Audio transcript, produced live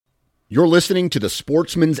You're listening to the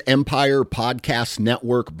Sportsman's Empire Podcast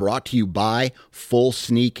Network, brought to you by Full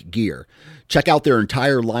Sneak Gear. Check out their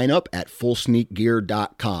entire lineup at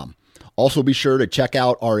fullsneakgear.com. Also be sure to check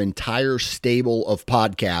out our entire stable of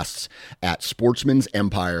podcasts at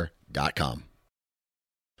sportsmansempire.com.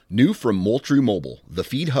 New from Moultrie Mobile, the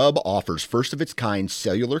Feed Hub offers first-of-its-kind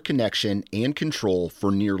cellular connection and control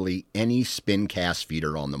for nearly any spin cast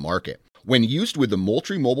feeder on the market. When used with the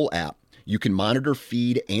Moultrie Mobile app, you can monitor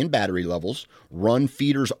feed and battery levels, run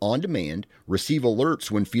feeders on demand, receive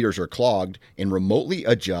alerts when feeders are clogged, and remotely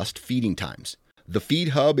adjust feeding times. The Feed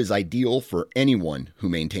Hub is ideal for anyone who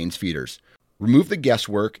maintains feeders. Remove the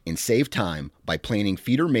guesswork and save time by planning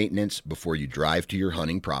feeder maintenance before you drive to your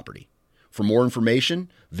hunting property. For more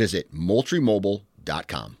information, visit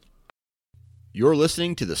MoultrieMobile.com. You're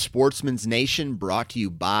listening to the Sportsman's Nation, brought to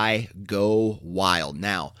you by Go Wild.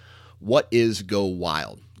 Now, what is Go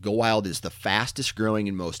Wild? Go Wild is the fastest growing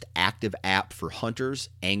and most active app for hunters,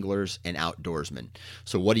 anglers, and outdoorsmen.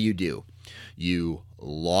 So what do? You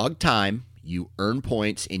log time, you earn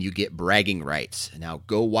points, and you get bragging rights. Now,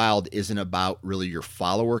 Go Wild isn't about really your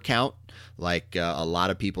follower count like a lot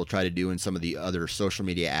of people try to do in some of the other social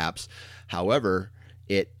media apps. However,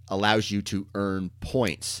 it allows you to earn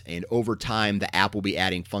points, and over time the app will be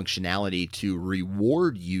adding functionality to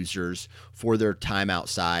reward users for their time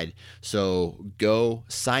outside. So go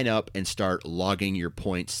sign up and start logging your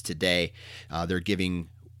points today. They're giving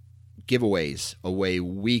giveaways away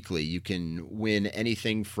weekly. You can win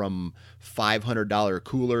anything from $500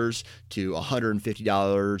 coolers to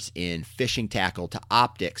 $150 in fishing tackle to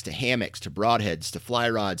optics to hammocks to broadheads to fly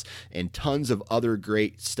rods and tons of other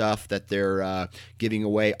great stuff that they're giving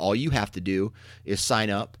away. All you have to do is sign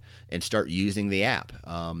up and start using the app.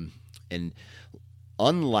 And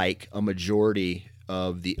unlike a majority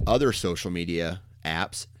of the other social media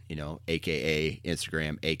apps, aka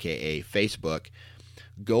Instagram, aka Facebook,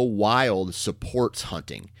 Go Wild supports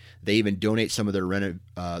hunting. They even donate some of their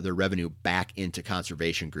revenue back into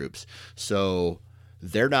conservation groups. So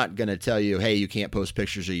they're not going to tell you, hey, you can't post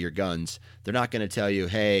pictures of your guns. They're not going to tell you,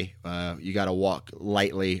 hey, you got to walk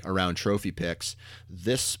lightly around trophy picks.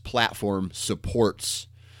 This platform supports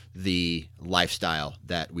the lifestyle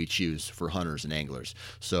that we choose for hunters and anglers.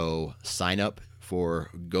 So sign up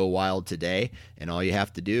for Go Wild today, and all you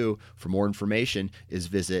have to do for more information is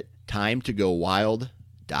visit timetogowild.com.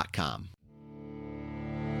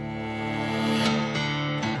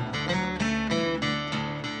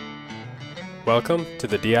 Welcome to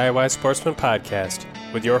the DIY Sportsman Podcast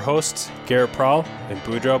with your hosts, Garrett Prawl and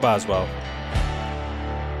Boudreaux Boswell.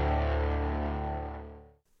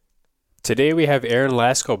 Today we have Aaron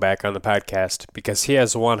Lasko back on the podcast because he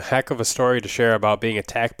has one heck of a story to share about being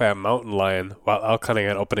attacked by a mountain lion while elk hunting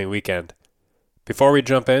on opening weekend. Before we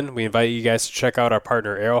jump in, we invite you guys to check out our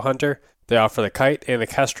partner Arrow Hunter. They offer the Kite and the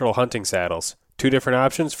Kestrel hunting saddles. 2 different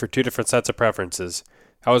options for 2 different sets of preferences.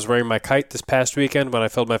 I was wearing my Kite this past weekend when I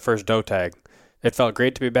filled my first doe tag. It felt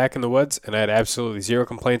great to be back in the woods, and I had absolutely zero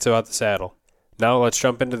complaints about the saddle. Now let's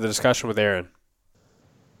jump into the discussion with Aaron.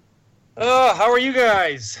 How are you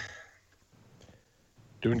guys?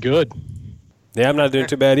 Doing good. Yeah, I'm not doing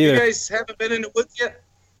too bad either. You guys haven't been in the woods yet?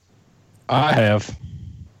 I have.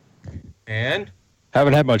 And?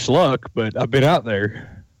 Haven't had much luck, but I've been out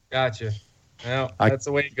there. Gotcha. Well, that's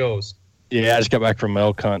the way it goes. Yeah, I just got back from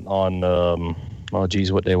elk hunt on,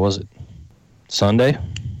 what day was it? Sunday?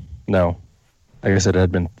 No. I guess it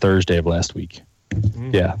had been Thursday of last week.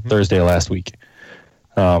 Mm-hmm. Yeah, Thursday of last week.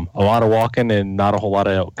 A lot of walking and not a whole lot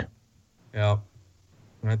of elk. Yeah.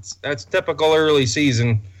 That's typical early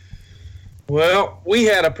season. Well, we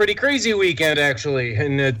had a pretty crazy weekend, actually.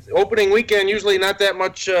 And the opening weekend, usually not that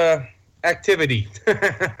much activity.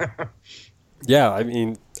 Yeah, I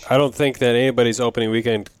mean, I don't think that anybody's opening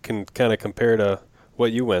weekend can kind of compare to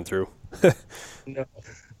what you went through.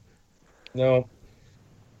 No.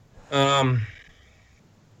 How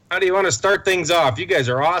do you want to start things off? You guys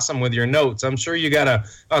are awesome with your notes. I'm sure you got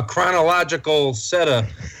a chronological set of...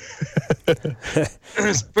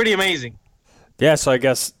 It's pretty amazing. Yeah, so I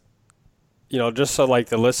guess, just so,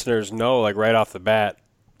 the listeners know, right off the bat,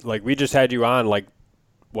 we just had you on, a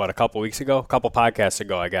couple weeks ago? A couple podcasts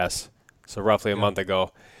ago, I guess. So roughly a month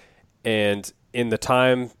ago. And in the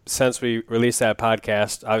time since we released that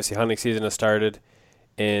podcast, obviously hunting season has started,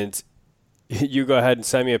 and you go ahead and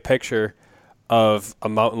send me a picture of a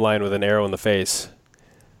mountain lion with an arrow in the face,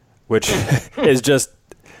 which is just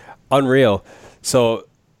unreal. So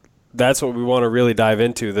that's what we want to really dive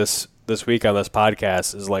into this week on this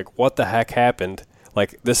podcast is what the heck happened?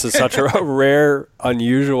 This is such a rare,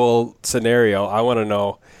 unusual scenario. I want to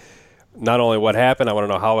know not only what happened, I want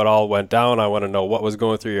to know how it all went down. I want to know what was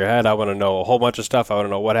going through your head. I want to know a whole bunch of stuff. I want to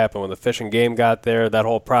know what happened when the fishing game got there, that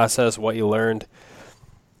whole process, what you learned.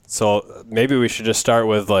 So maybe we should just start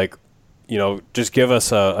with, like, you know, just give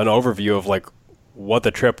us an overview of, like, what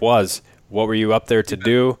the trip was. What were you up there to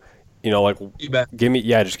do? You know, like, give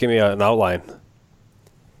me an outline.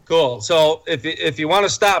 Cool. So if you want to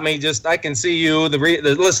stop me, just, I can see you. The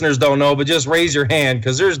listeners don't know, but just raise your hand,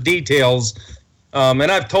 because there's details. And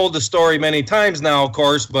I've told the story many times now, of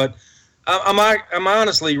course, but I'm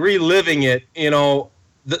honestly reliving it. You know,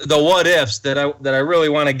 the what ifs that I really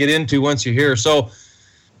want to get into once you're here. So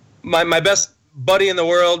my best buddy in the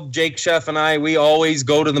world, Jake Sheff, and we always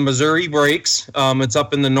go to the Missouri Breaks. It's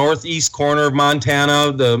up in the northeast corner of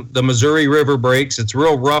Montana, the Missouri River Breaks. It's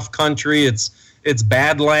real rough country. It's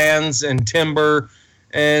badlands and timber,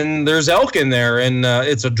 and there's elk in there, and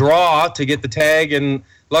it's a draw to get the tag. And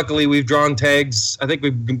luckily, we've drawn tags. I think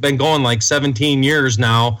we've been going like 17 years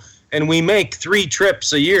now, and we make 3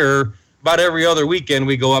 trips a year. About every other weekend,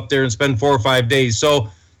 we go up there and spend 4 or 5 days. So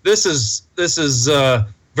this is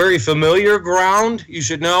very familiar ground. You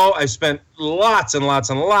should know I've spent lots and lots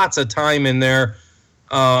and lots of time in there,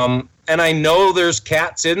 and I know there's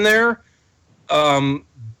cats in there.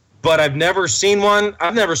 But I've never seen one.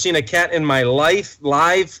 I've never seen a cat in my life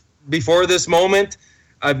live before this moment.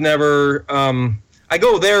 I've never. I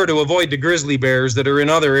go there to avoid the grizzly bears that are in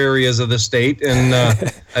other areas of the state, and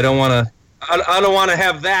I don't want to. I don't want to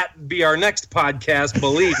have that be our next podcast.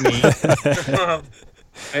 Believe me.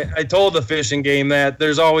 I told the fishing game that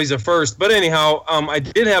there's always a first. But anyhow, I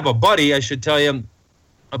did have a buddy. I should tell you,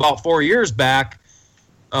 about 4 years back.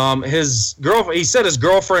 His girlfriend. He set his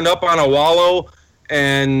girlfriend up on a wallow.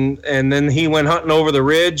 And then he went hunting over the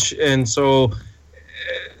ridge, and so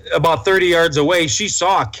about 30 yards away, she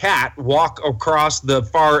saw a cat walk across the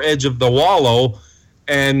far edge of the wallow,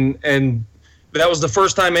 and that was the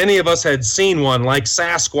first time any of us had seen one, like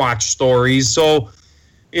Sasquatch stories. So,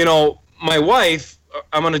 you know, my wife,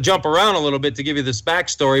 I'm going to jump around a little bit to give you this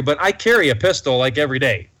backstory, but I carry a pistol like every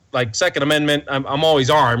day, like Second Amendment. I'm always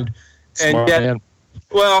armed. Smart man.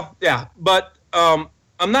 Well, yeah, but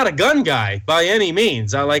I'm not a gun guy by any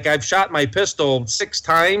means. I've shot my pistol 6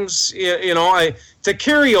 times. You know, to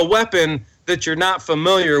carry a weapon that you're not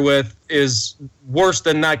familiar with is worse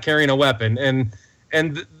than not carrying a weapon.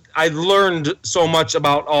 And I've learned so much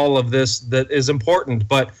about all of this that is important.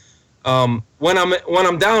 But when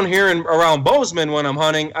I'm down here around Bozeman when I'm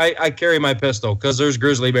hunting, I carry my pistol because there's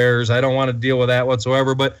grizzly bears. I don't want to deal with that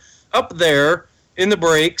whatsoever. But up there in the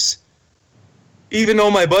breaks, even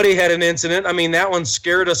though my buddy had an incident, I mean, that one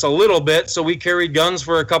scared us a little bit, so we carried guns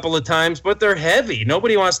for a couple of times, but they're heavy.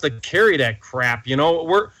 Nobody wants to carry that crap, you know.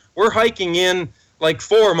 We're hiking in like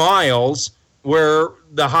 4 miles where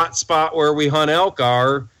the hot spot where we hunt elk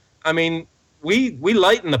are. I mean, we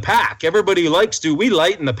lighten the pack. Everybody likes to. We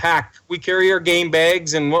lighten the pack. We carry our game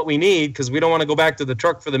bags and what we need because we don't want to go back to the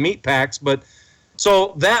truck for the meat packs. But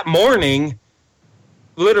so that morning,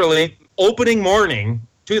 literally opening morning,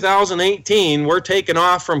 2018, we're taking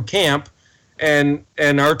off from camp, and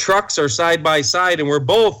our trucks are side by side, and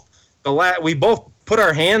we both put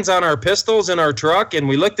our hands on our pistols in our truck, and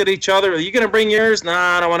we looked at each other. Are you going to bring yours?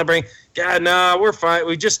 Nah, I don't want to bring. God, nah, we're fine.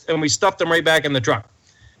 We stuffed them right back in the truck,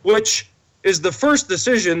 which is the first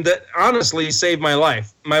decision that honestly saved my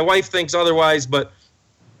life. My wife thinks otherwise, but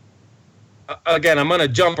again, I'm going to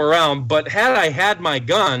jump around. But had I had my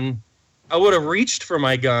gun, I would have reached for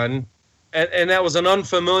my gun. And that was an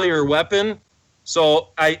unfamiliar weapon,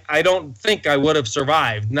 so I don't think I would have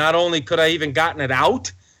survived. Not only could I even gotten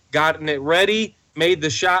it ready, made the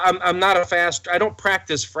shot. I'm not I don't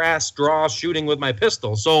practice fast draw shooting with my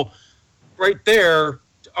pistol. So right there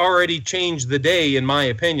already changed the day, in my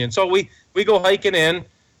opinion. So we go hiking in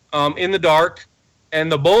the dark, and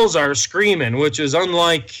the bulls are screaming, which is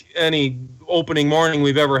unlike any opening morning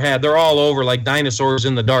we've ever had. They're all over like dinosaurs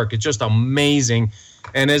in the dark. It's just amazing.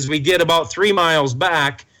 And as we get about 3 miles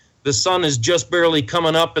back, the sun is just barely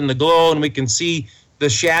coming up in the glow, and we can see the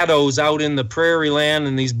shadows out in the prairie land,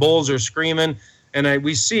 and these bulls are screaming. And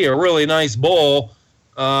we see a really nice bull,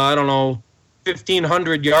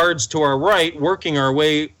 1,500 yards to our right, working our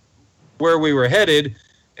way where we were headed.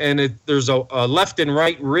 And there's a left and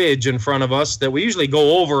right ridge in front of us that we usually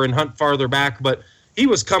go over and hunt farther back, but he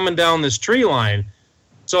was coming down this tree line.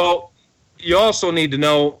 So you also need to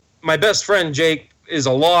know, my best friend, Jake, is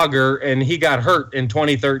a logger, and he got hurt in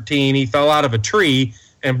 2013. He fell out of a tree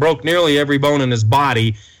and broke nearly every bone in his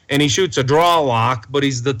body, and he shoots a draw lock, but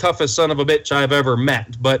he's the toughest son of a bitch I've ever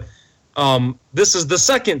met. But this is the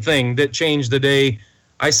second thing that changed the day.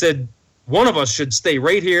 I said, one of us should stay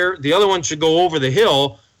right here. The other one should go over the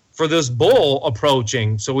hill for this bull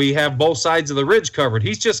approaching. So we have both sides of the ridge covered.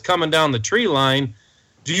 He's just coming down the tree line.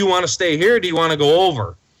 Do you want to stay here? Or do you want to go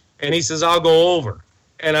over? And he says, I'll go over.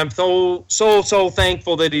 And I'm so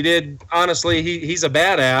thankful that he did. Honestly, he's a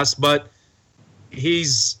badass, but he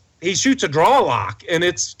shoots a draw lock, and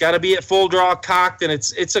it's got to be at full draw cocked, and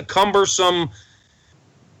it's a cumbersome.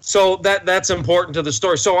 So that's important to the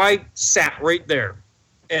story. So I sat right there,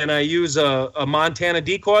 and I use a Montana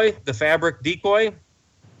decoy, the fabric decoy,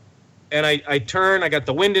 and I turn. I got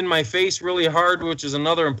the wind in my face really hard, which is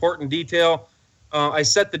another important detail. I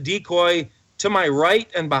set the decoy to my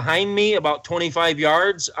right and behind me about 25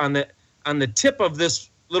 yards on the tip of this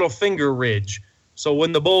little finger ridge. So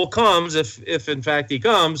when the bull comes, if in fact he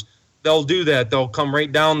comes, they'll do that. They'll come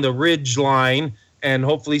right down the ridge line and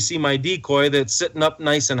hopefully see my decoy that's sitting up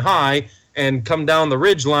nice and high and come down the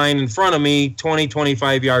ridge line in front of me, 20,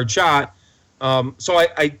 25-yard shot. So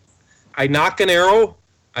I knock an arrow.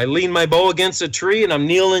 I lean my bow against a tree, and I'm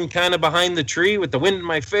kneeling kind of behind the tree with the wind in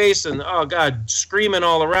my face and, oh, God, screaming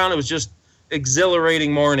all around. It was just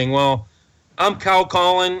exhilarating morning. Well, I'm cow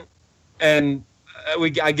calling, and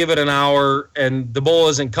I give it an hour, and the bull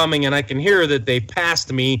isn't coming, and I can hear that they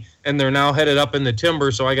passed me, and they're now headed up in the timber,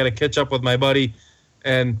 so I got to catch up with my buddy.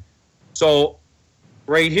 And so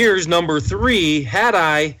right here's number 3. Had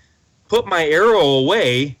I put my arrow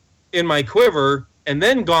away in my quiver and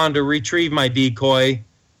then gone to retrieve my decoy,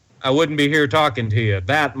 I wouldn't be here talking to you.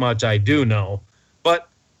 That much I do know. But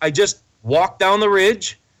I just walked down the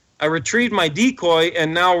ridge. I retrieved my decoy,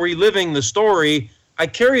 and now reliving the story, I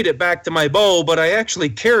carried it back to my bow, but I actually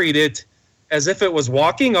carried it as if it was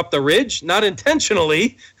walking up the ridge, not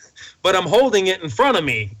intentionally, but I'm holding it in front of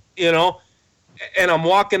me, and I'm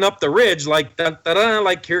walking up the ridge like da-da-da,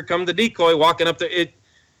 like here come the decoy walking up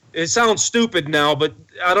it sounds stupid now, but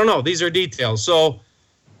I don't know. These are details. So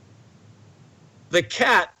the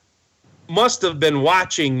cat must have been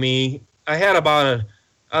watching me. I had about a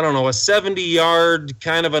 70-yard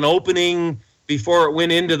kind of an opening before it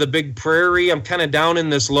went into the big prairie. I'm kind of down in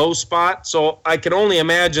this low spot. So I could only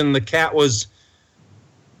imagine the cat was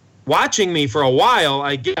watching me for a while,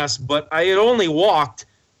 I guess, but I had only walked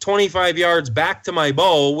 25 yards back to my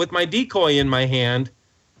bow with my decoy in my hand.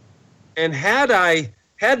 And had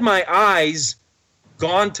my eyes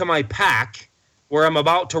gone to my pack where I'm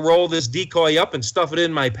about to roll this decoy up and stuff it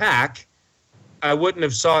in my pack, I wouldn't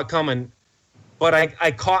have saw it coming. But I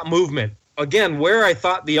caught movement. Again, where I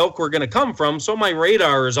thought the elk were going to come from, so my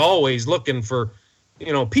radar is always looking for,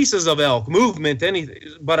 pieces of elk, movement, anything.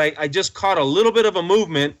 But I just caught a little bit of a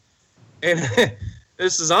movement, and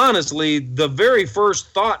this is honestly the very first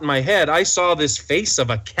thought in my head. I saw this face of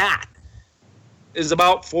a cat is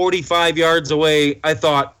about 45 yards away. I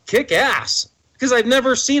thought, kick ass, because I've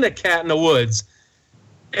never seen a cat in the woods.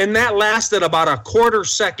 And that lasted about a quarter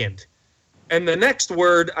second. And the next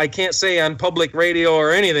word I can't say on public radio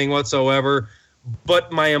or anything whatsoever,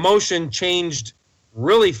 but my emotion changed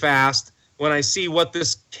really fast when I see what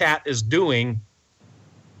this cat is doing.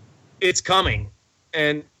 It's coming.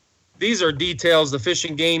 And these are details the Fish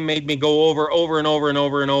and Game made me go over and over and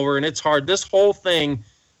over and over, and it's hard. This whole thing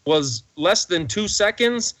was less than 2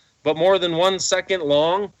 seconds, but more than 1 second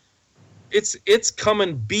long. It's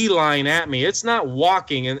coming beeline at me. It's not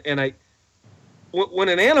walking, and when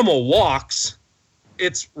an animal walks,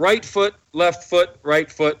 it's right foot, left foot,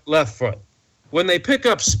 right foot, left foot. When they pick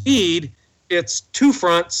up speed, it's 2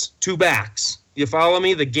 fronts, 2 backs. You follow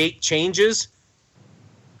me? The gait changes.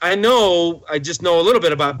 I just know a little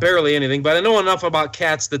bit about barely anything, but I know enough about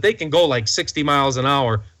cats that they can go like 60 miles an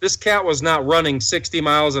hour. This cat was not running 60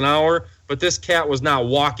 miles an hour, but this cat was not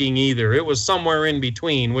walking either. It was somewhere in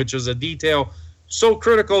between, which is a detail so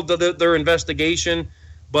critical to their investigation,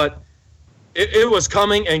 but it was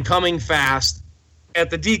coming and coming fast at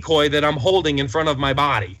the decoy that I'm holding in front of my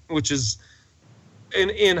body, which is,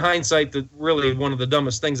 in hindsight, really one of the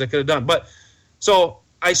dumbest things I could have done. But so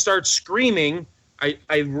I start screaming.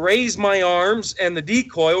 I raise my arms and the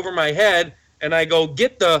decoy over my head, and I go,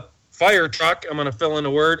 get the fire truck, I'm going to fill in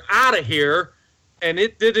a word, out of here. And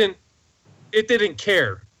it didn't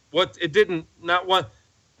care.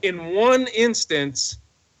 In one instance,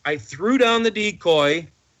 I threw down the decoy.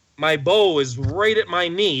 My bow is right at my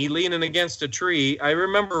knee, leaning against a tree. I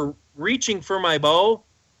remember reaching for my bow,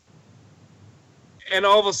 and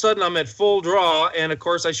all of a sudden I'm at full draw, and of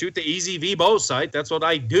course I shoot the Easy V bow sight. That's what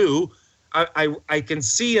I do. I can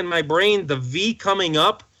see in my brain the V coming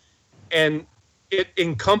up, and it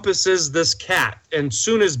encompasses this cat. And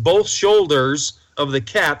soon as both shoulders of the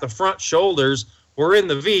cat, the front shoulders, were in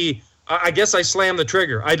the V, I guess I slammed the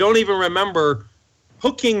trigger. I don't even remember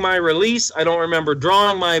hooking my release. I don't remember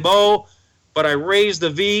drawing my bow. but I raised the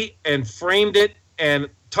V and framed it and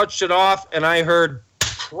touched it off, and I heard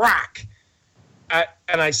crack.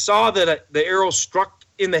 And I saw that the arrow struck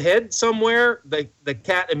in the head somewhere. The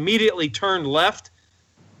cat immediately turned left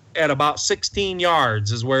at about 16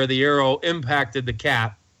 yards is where the arrow impacted the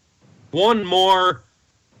cat. One more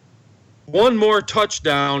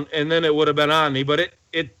touchdown, and then it would have been on me, but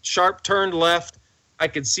it sharp turned left. I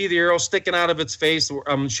could see the arrow sticking out of its face.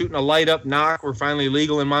 I'm shooting a light-up knock. We're finally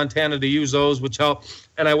legal in Montana to use those, which helped.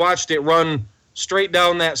 And I watched it run straight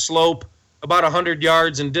down that slope about 100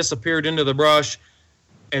 yards and disappeared into the brush.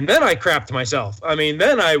 And then I crapped myself. I mean,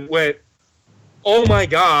 then I went, oh, my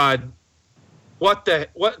God, what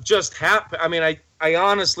just happened? I mean, I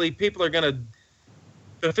honestly, people are going to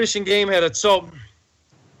 – the fishing game had it so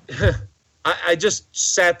 – I just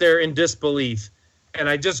sat there in disbelief. And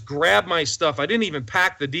I just grabbed my stuff. I didn't even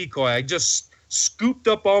pack the decoy. I just scooped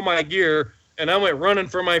up all my gear, and I went running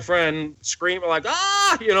for my friend, screaming like,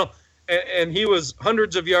 ah, you know. And he was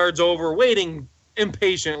hundreds of yards over, waiting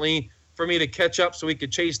impatiently for me to catch up so we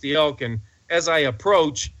could chase the elk. And as I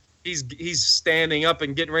approach, he's standing up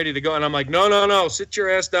and getting ready to go. And I'm like, no, sit your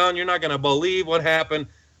ass down. You're not going to believe what happened.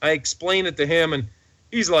 I explained it to him, and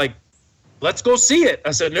he's like, let's go see it.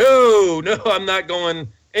 I said, no, I'm not going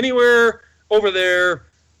anywhere over there.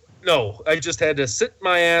 No, I just had to sit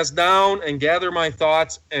my ass down and gather my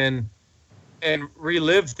thoughts and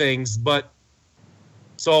relive things. But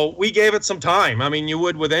so we gave it some time. I mean, you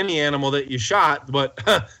would with any animal that you shot, but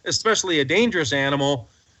especially a dangerous animal.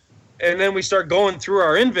 And then we start going through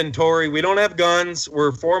our inventory. We don't have guns.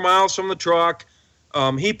 We're 4 miles from the truck.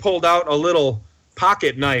 He pulled out a little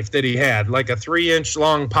pocket knife that he had, like a 3-inch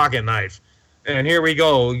long pocket knife. And here we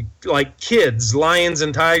go, like kids, lions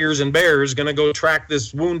and tigers and bears, going to go track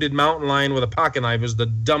this wounded mountain lion with a pocket knife. It was the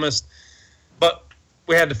dumbest. But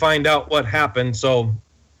we had to find out what happened. So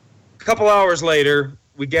a couple hours later,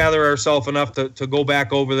 we gather ourselves enough to go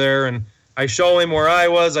back over there. And I show him where I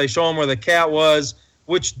was. I show him where the cat was,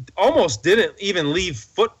 which almost didn't even leave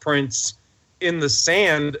footprints in the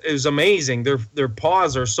sand. It was amazing. Their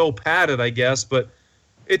paws are so padded, I guess. But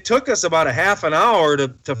it took us about a half an hour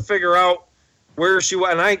to figure out where she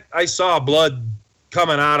was. And I saw blood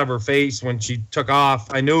coming out of her face when she took off.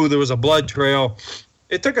 I knew there was a blood trail.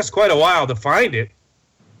 It took us quite a while to find it.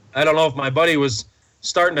 I don't know if my buddy was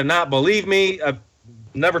starting to not believe me. I've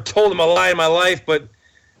never told him a lie in my life, but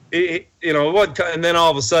and then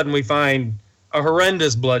all of a sudden we find a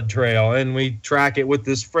horrendous blood trail, and we track it with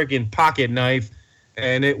this freaking pocket knife,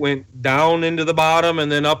 and it went down into the bottom and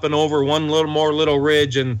then up and over one little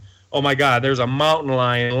ridge, and oh my God, there's a mountain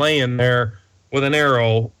lion laying there with an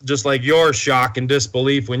arrow, just like your shock and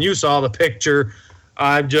disbelief when you saw the picture.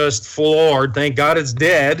 I'm just floored. Thank God it's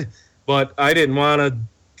dead, but I didn't want to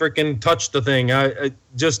freaking touch the thing.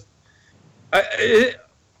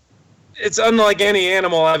 It's unlike any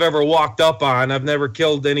animal I've ever walked up on. I've never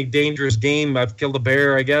killed any dangerous game. I've killed a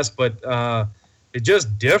bear, I guess, but it's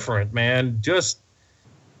just different, man. Just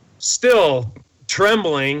still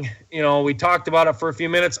trembling. You know, we talked about it for a few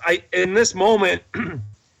minutes. In this moment,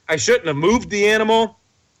 I shouldn't have moved the animal,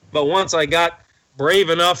 but once I got brave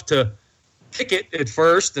enough to kick it at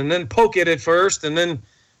first and then poke it at first, and then,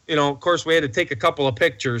 of course, we had to take a couple of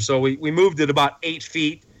pictures. So we moved it about 8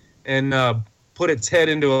 feet and put its head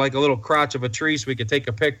into like a little crotch of a tree so we could take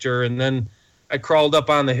a picture. And then I crawled up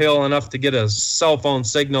on the hill enough to get a cell phone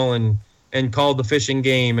signal and called the fishing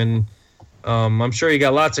game. And I'm sure you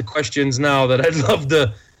got lots of questions now that I'd love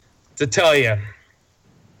to tell you.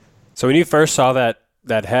 So when you first saw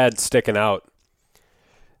that head sticking out,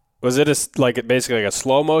 was it basically like a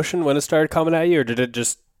slow motion when it started coming at you, or did it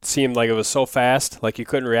just seem like it was so fast, like you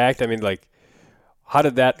couldn't react? I mean, like, how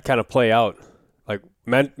did that kind of play out? Like,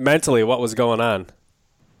 mentally, what was going on?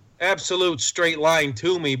 Absolute straight line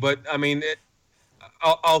to me, but I mean,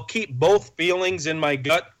 I'll keep both feelings in my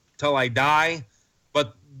gut till I die.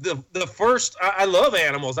 But the first, I love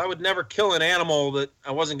animals. I would never kill an animal that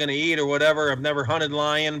I wasn't going to eat or whatever. I've never hunted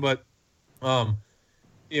lion, but that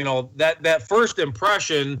first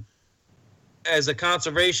impression as a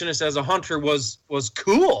conservationist, as a hunter, was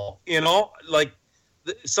cool. Like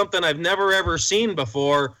something I've never ever seen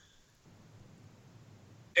before.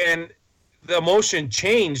 And the emotion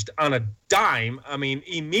changed on a dime. I mean,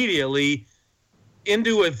 immediately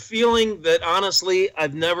into a feeling that honestly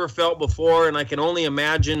I've never felt before, and I can only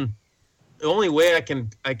imagine. The only way I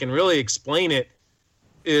can really explain it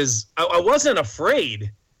is I wasn't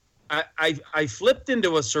afraid. I flipped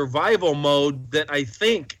into a survival mode that I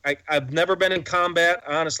think I've never been in combat.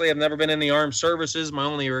 Honestly, I've never been in the armed services. My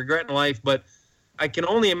only regret in life, but I can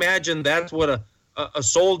only imagine that's what a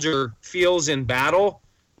soldier feels in battle.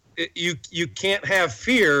 you can't have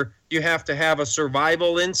fear. You have to have a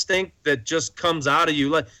survival instinct that just comes out of you.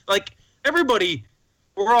 Like everybody,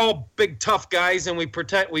 we're all big tough guys, and we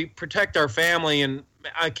protect our family. And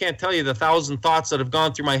I can't tell you the 1,000 thoughts that have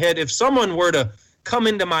gone through my head. If someone were to come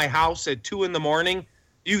into my house at 2 a.m,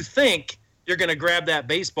 you think you're going to grab that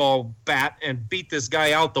baseball bat and beat this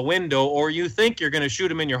guy out the window, or you think you're going to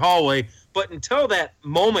shoot him in your hallway. But until that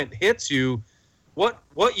moment hits you,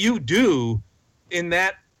 what you do in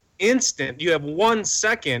that instant, you have 1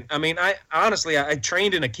 second. I mean, I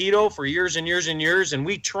trained in Aikido for years and years and years, and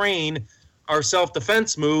we train our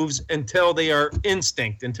self-defense moves until they are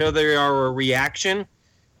instinct, until they are a reaction.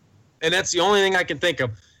 And that's the only thing I can think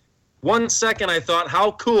of. 1 second, I thought,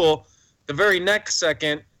 how cool. The very next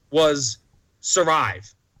second was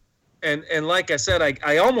survive. And like I said,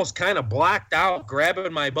 I almost kind of blacked out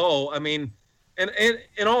grabbing my bow. I mean, and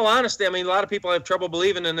in all honesty, I mean, a lot of people have trouble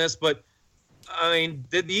believing in this, but I mean,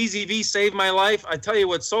 did the EZV save my life? I tell you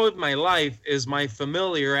what saved my life is my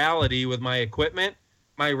familiarity with my equipment,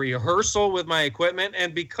 my rehearsal with my equipment.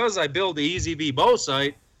 And because I build the EZV bow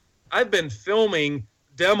sight, I've been filming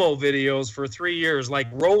demo videos for 3 years, like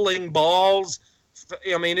rolling balls.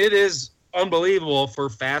 I mean, it is unbelievable for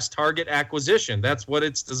fast target acquisition. That's what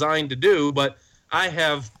it's designed to do. But I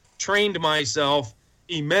have trained myself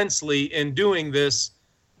immensely in doing this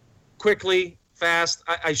quickly, fast.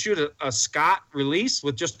 I shoot a Scott release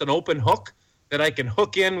with just an open hook that I can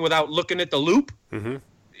hook in without looking at the loop. Mm-hmm.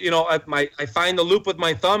 You know, I find the loop with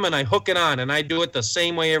my thumb and I hook it on, and I do it the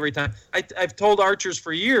same way every time. I've told archers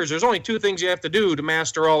for years, there's only 2 things you have to do to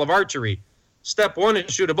master all of archery. Step 1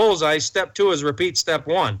 is shoot a bullseye. Step 2 is repeat step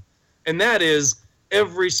 1. And that is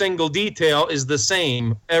every single detail is the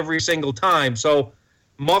same every single time. So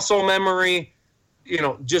muscle memory, you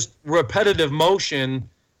know, just repetitive motion.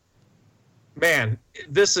 Man,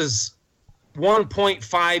 this is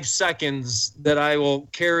 1.5 seconds that I will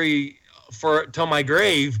carry till my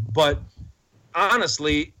grave. But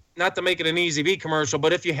honestly, not to make it an EZV commercial,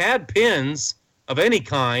 but if you had pins of any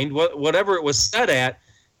kind, whatever it was set at,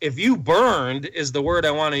 if you burned is the word I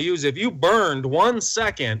want to use. If you burned 1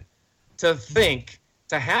 second to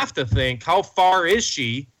have to think, how far is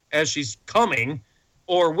she as she's coming,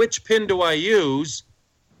 or which pin do I use,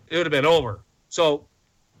 it would have been over. So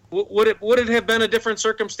would it have been a different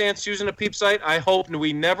circumstance using a peep sight? I hope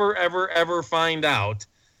we never, ever, ever find out.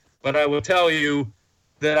 But I will tell you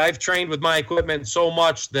that I've trained with my equipment so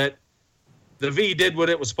much that the V did what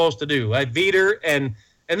it was supposed to do. I V'd her, and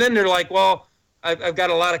then they're like, well, I've got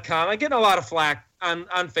a lot of I get a lot of flack on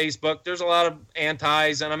Facebook. There's a lot of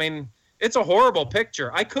antis, and I mean, it's a horrible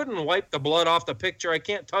picture. I couldn't wipe the blood off the picture. I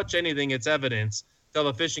can't touch anything. It's evidence till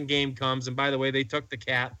the fishing game comes. And by the way, they took the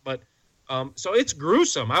cat. But so it's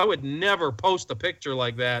gruesome. I would never post a picture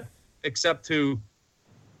like that except to,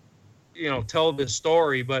 you know, tell this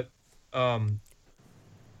story. But the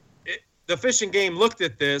fishing game looked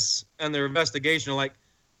at this and their investigation, like,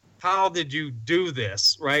 how did you do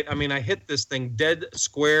this, right? I mean, I hit this thing dead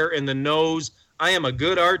square in the nose. I am a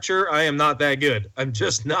good archer. I am not that good. I'm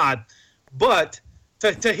just not. But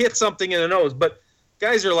to hit something in the nose. But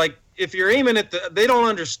guys are like, if you're aiming at they don't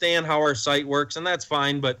understand how our sight works, and that's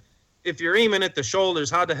fine. But if you're aiming at the shoulders,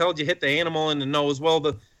 how the hell do you hit the animal in the nose? Well,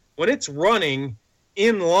 when it's running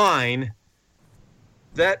in line,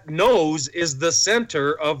 that nose is the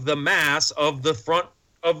center of the mass of the front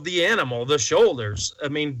of the animal, the shoulders. I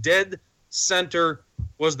mean, dead center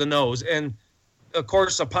was the nose. And of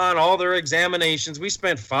course, upon all their examinations, we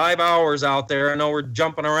spent 5 hours out there. I know we're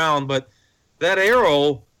jumping around, but that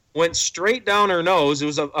arrow went straight down her nose. It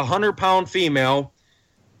was a 100-pound female,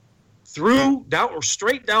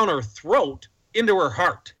 straight down her throat into her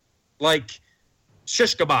heart, like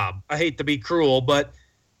shish kebab. I hate to be cruel, but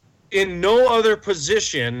in no other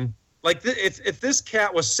position. Like, if this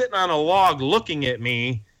cat was sitting on a log looking at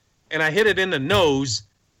me and I hit it in the nose,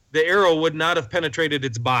 the arrow would not have penetrated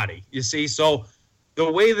its body, you see? So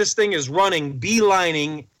the way this thing is running,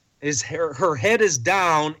 beelining, is her head is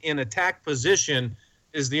down in attack position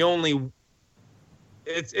is the only –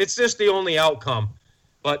 it's just the only outcome.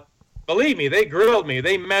 But believe me, they grilled me.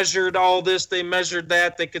 They measured all this. They measured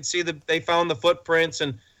that. They could see they found the footprints,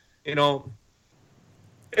 and, you know –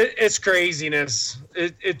 It's craziness.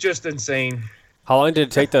 It's just insane. How long did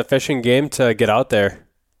it take the fishing game to get out there?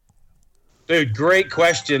 Dude, great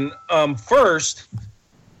question. First,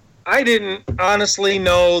 I didn't honestly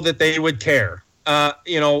know that they would care.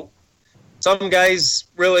 You know, some guys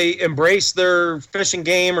really embrace their fishing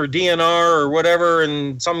game or DNR or whatever,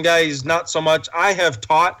 and some guys not so much. I have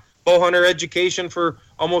taught bow hunter education for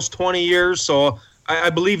almost 20 years, so I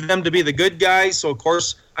believe them to be the good guys. So, of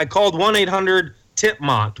course, I called 1-800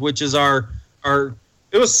 Titmont, which is our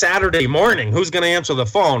it was Saturday morning. Who's going to answer the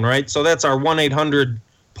phone, right? So that's our 1-800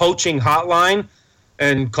 poaching hotline,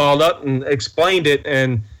 and called up and explained it.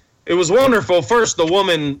 And it was wonderful. First, the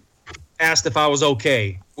woman asked if I was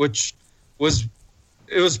okay, which was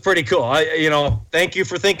pretty cool. Thank you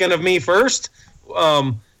for thinking of me first,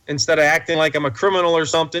 instead of acting like I'm a criminal or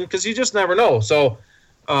something, because you just never know. So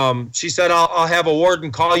she said, I'll have a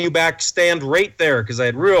warden call you back. Stand right there, because I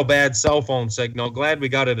had real bad cell phone signal. Glad we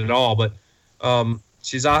got it at all. But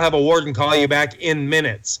she said, I'll have a warden call you back in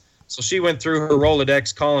minutes. So she went through her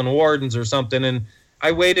Rolodex calling wardens or something, and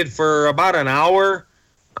I waited for about an hour,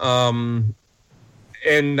 and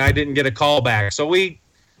I didn't get a call back. So we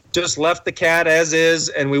just left the cat as is,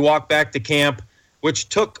 and we walked back to camp, which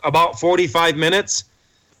took about 45 minutes.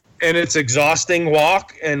 And it's exhausting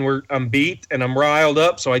walk, and I'm beat and I'm riled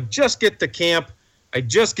up. So I just get to camp. I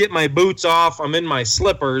just get my boots off. I'm in my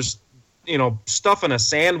slippers, stuffing a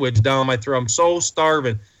sandwich down my throat. I'm so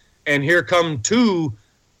starving. And here come two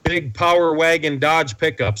big Power Wagon Dodge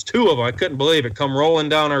pickups, two of them. I couldn't believe it. Come rolling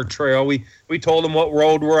down our trail. We told them what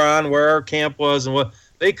road we're on, where our camp was, and what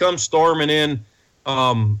they come storming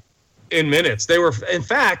in minutes. They were, in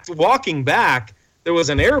fact, walking back, there was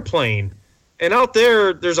an airplane. And out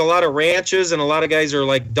there's a lot of ranches, and a lot of guys are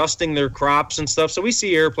like dusting their crops and stuff. So we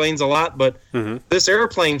see airplanes a lot, but this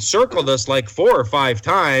airplane circled us like 4 or 5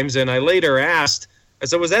 times. And I later asked, I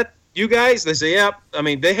said, was that you guys? They say, yep. I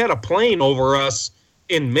mean, they had a plane over us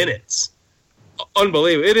in minutes.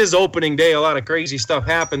 Unbelievable. It is opening day. A lot of crazy stuff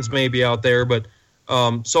happens maybe out there. But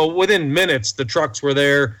so within minutes, the trucks were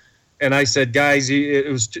there. And I said, guys, it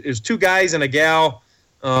was 2 guys and a gal.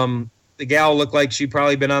 The gal looked like she'd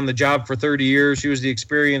probably been on the job for 30 years. She was the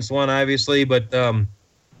experienced one, obviously. But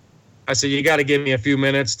I said, you got to give me a few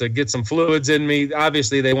minutes to get some fluids in me.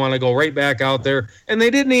 Obviously, they want to go right back out there. And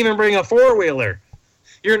they didn't even bring a 4-wheeler.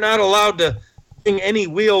 You're not allowed to bring any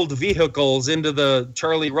wheeled vehicles into the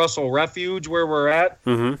Charlie Russell Refuge where we're at.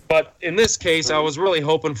 Mm-hmm. But in this case, I was really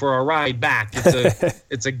hoping for a ride back.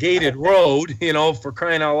 It's a gated road, for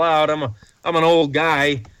crying out loud. I'm an old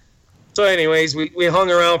guy. So anyways, we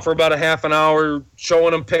hung around for about a half an hour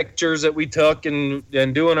showing them pictures that we took and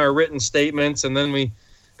doing our written statements, and then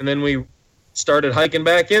we started hiking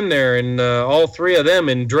back in there, and all 3 of them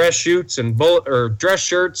in dress shirts and dress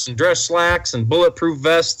shirts and dress slacks and bulletproof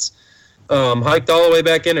vests, hiked all the way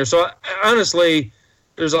back in there. So honestly,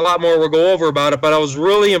 there's a lot more we'll go over about it, but I was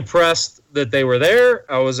really impressed that they were there.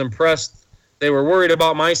 I was impressed they were worried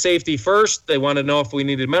about my safety first. They wanted to know if we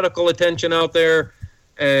needed medical attention out there.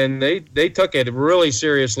 And they took it really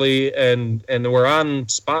seriously, and were on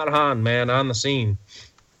spot on, man, on the scene.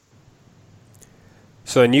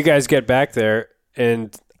 So then you guys get back there,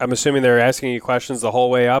 and I'm assuming they're asking you questions the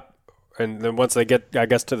whole way up. And then once they get, I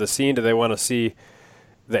guess, to the scene, do they want to see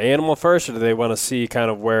the animal first, or do they want to see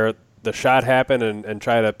kind of where the shot happened and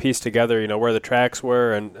try to piece together, where the tracks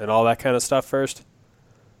were and all that kind of stuff first?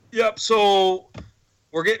 Yep. So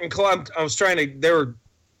we're getting close. They were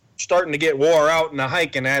starting to get wore out in the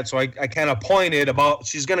hiking that, so I kind of pointed about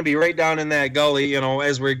she's going to be right down in that gully,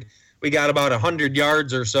 as we got about 100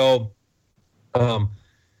 yards or so, and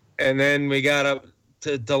then we got up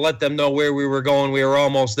to let them know where we were going. We were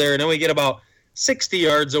almost there, and then we get about 60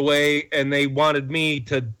 yards away, and they wanted me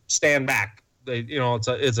to stand back.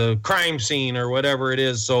 It's a crime scene or whatever it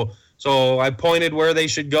is. So I pointed where they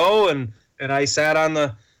should go, and I sat on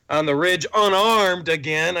the ridge unarmed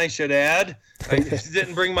again, I should add. I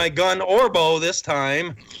didn't bring my gun or bow this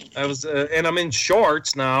time. I was, and I'm in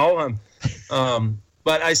shorts now.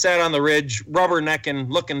 But I sat on the ridge,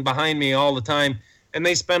 rubbernecking, looking behind me all the time. And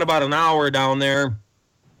they spent about an hour down there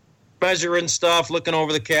measuring stuff, looking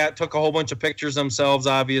over the cat, took a whole bunch of pictures themselves,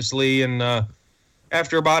 obviously. And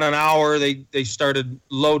after about an hour, they started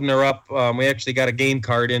loading her up. We actually got a game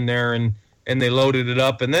cart in there, and they loaded it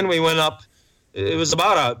up. And then we went up. It was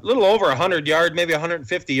about a little over 100 yards, maybe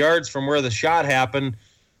 150 yards from where the shot happened.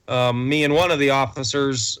 Me and one of the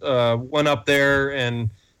officers went up there, and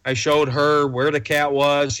I showed her where the cat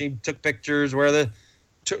was. She took pictures where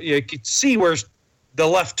you could see where the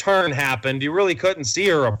left turn happened. You really couldn't see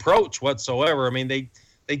her approach whatsoever. I mean, they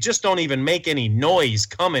just don't even make any noise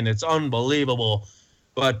coming. It's unbelievable.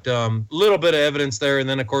 But little bit of evidence there, and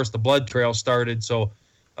then, of course, the blood trail started. So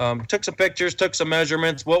took some pictures, took some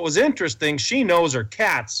measurements. What was interesting, she knows her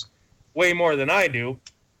cats way more than I do.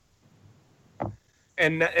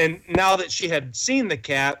 And now that she had seen the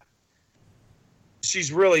cat,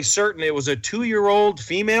 she's really certain it was a 2-year-old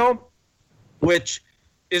female, which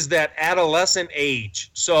is that adolescent age.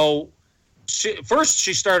 So first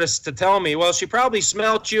she started to tell me, well, she probably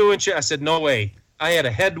smelt you. And I said, no way. I had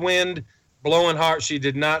a headwind. blowing hard. She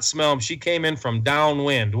did not smell him. She came in from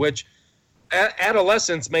downwind, which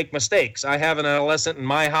adolescents make mistakes. I have an adolescent in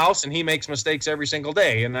my house, and he makes mistakes every single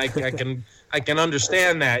day, and I can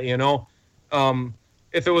understand that, you know.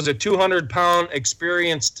 If it was a 200-pound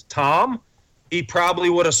experienced Tom, he probably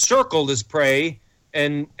would have circled his prey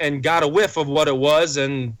and got a whiff of what it was,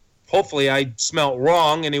 and hopefully I smelt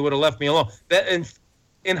wrong, and he would have left me alone. That,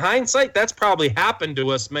 in hindsight, that's probably happened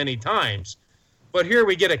to us many times. But here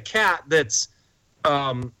we get a cat that's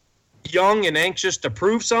young and anxious to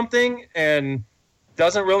prove something and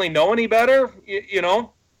doesn't really know any better. You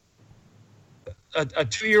know, a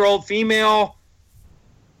 2-year-old female.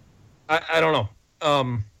 I don't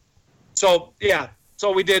know. So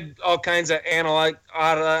we did all kinds of analyze.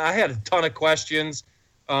 I had a ton of questions.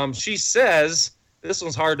 She says, this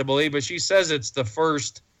one's hard to believe, but she says it's the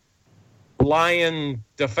first lion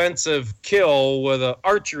defensive kill with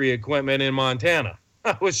archery equipment in Montana.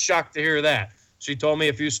 I was shocked to hear that. She told me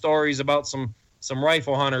a few stories about some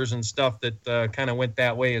rifle hunters and stuff that kind of went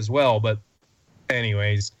that way as well. But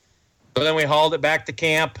anyways, so then we hauled it back to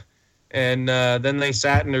camp, and then they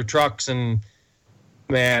sat in their trucks, and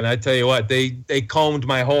man, I tell you what, they combed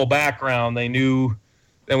my whole background. They knew.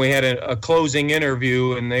 Then we had a closing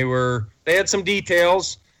interview, and they had some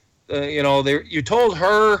details. You told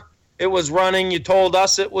her it was running. You told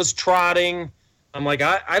us it was trotting. I'm like,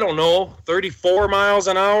 I don't know, 34 miles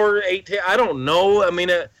an hour, I don't know. I mean,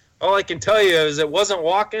 all I can tell you is it wasn't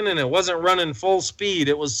walking and it wasn't running full speed.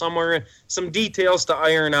 It was somewhere, some details to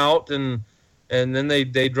iron out, and then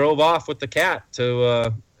they drove off with the cat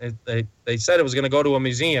to. They said it was going to go to a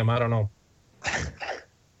museum. I don't know.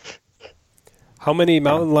 How many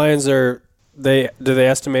mountain lions do they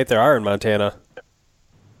estimate there are in Montana?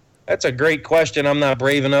 That's a great question. I'm not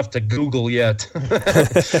brave enough to Google yet.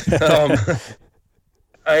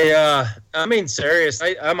 I mean, serious.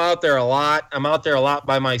 I'm out there a lot. I'm out there a lot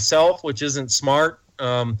by myself, which isn't smart.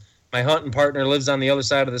 My hunting partner lives on the other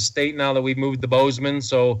side of the state now that we've moved to Bozeman.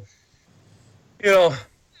 So,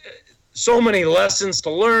 so many lessons to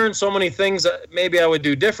learn, so many things that maybe I would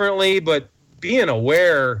do differently, but being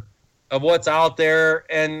aware of what's out there.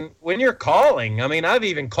 And when you're calling, I mean, I've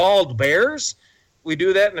even called bears. We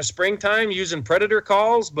do that in the springtime using predator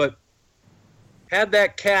calls, but had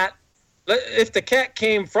that cat, if the cat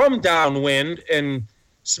came from downwind and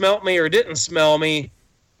smelt me or didn't smell me,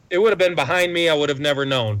 it would have been behind me. I would have never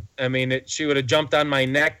known. I mean, she would have jumped on my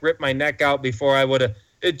neck, ripped my neck out before I would have.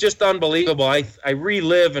 It's just unbelievable. I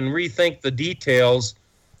relive and rethink the details.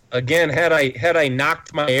 Again, had I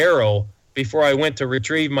knocked my arrow before I went to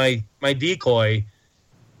retrieve my decoy,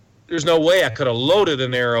 there's no way I could have loaded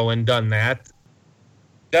an arrow and done that.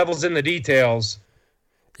 Devil's in the details.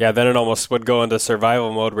 Yeah, then it almost would go into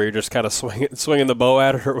survival mode where you're just kind of swinging the bow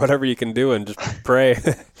at it or whatever you can do and just pray.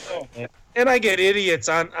 And I get idiots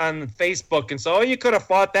on Facebook and so, you could have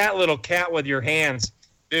fought that little cat with your hands.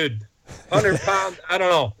 Dude, 100-pound, I don't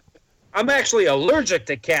know. I'm actually allergic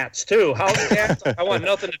to cats, too. House cats, I want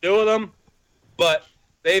nothing to do with them. But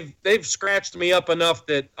they've scratched me up enough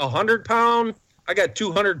that 100-pound, I got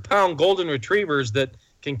 200-pound golden retrievers that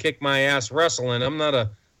can kick my ass wrestling. I'm not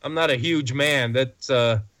a huge man. That's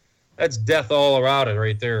death all around it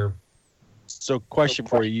right there. So question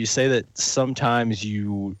for you. You say that sometimes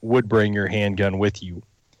you would bring your handgun with you.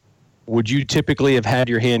 Would you typically have had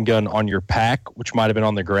your handgun on your pack, which might have been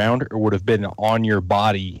on the ground, or would have been on your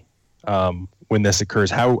body when this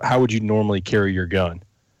occurs? How would you normally carry your gun?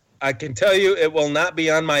 I can tell you it will not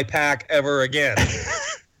be on my pack ever again.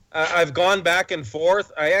 I've gone back and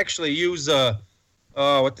forth. I actually use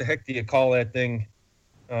what the heck do you call that thing?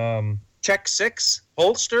 Check 6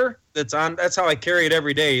 holster. That's how I carry it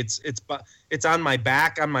every day. It's on my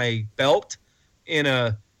back, on my belt, in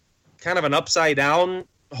a kind of an upside down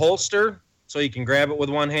holster, so you can grab it with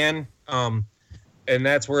one hand. And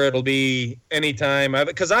that's where it'll be anytime.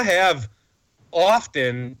 Because I have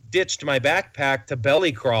often ditched my backpack to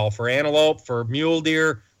belly crawl for antelope, for mule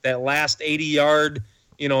deer, that last 80-yard.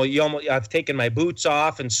 I've taken my boots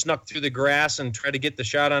off and snuck through the grass and tried to get the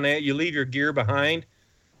shot on it. You leave your gear behind.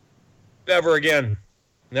 Never again.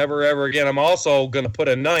 Never, ever again. I'm also going to put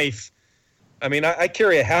a knife. I mean, I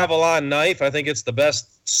carry a Havalon knife. I think it's the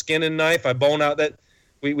best skinning knife. I bone out that.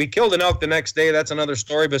 We killed an elk the next day. That's another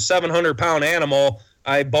story. But 700-pound animal,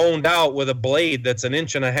 I boned out with a blade that's 1.5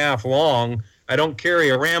 inches long. I don't carry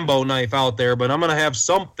a Rambo knife out there, but I'm going to have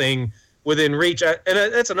something within reach. And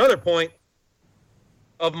that's another point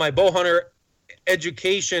of my bow hunter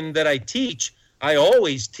education that I teach. I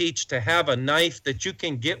always teach to have a knife that you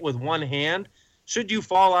can get with one hand. Should you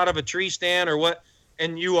fall out of a tree stand or what,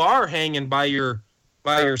 and you are hanging by your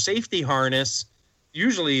safety harness,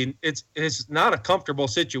 usually it's not a comfortable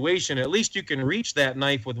situation. At least you can reach that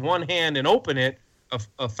knife with one hand and open it,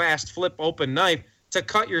 a fast flip open knife, to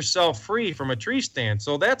cut yourself free from a tree stand.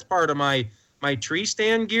 So that's part of my tree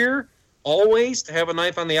stand gear, always to have a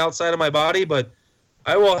knife on the outside of my body. But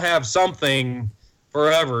I will have something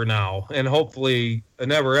forever now, and hopefully I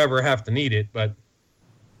never ever have to need it. But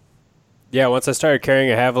yeah, once I started carrying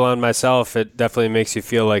a Havalon myself, it definitely makes you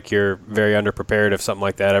feel like you're very underprepared if something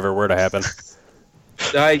like that ever were to happen.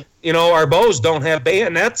 Our bows don't have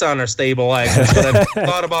bayonets on our stabilizers, but I've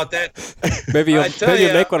thought about that. Maybe you'll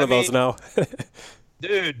make one of those now.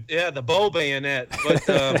 Dude, yeah, the bow bayonet. But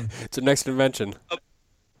it's a next invention.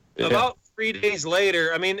 About 3 days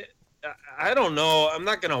later, I mean, I don't know. I'm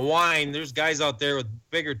not going to whine. There's guys out there with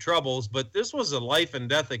bigger troubles, but this was a life and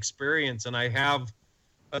death experience, and I have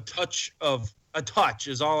a touch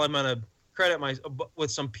is all I'm going to credit with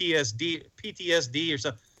some PTSD or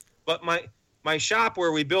something. But my shop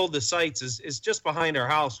where we build the sites is just behind our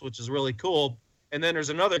house, which is really cool. And then there's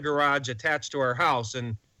another garage attached to our house.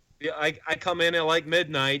 And I come in at like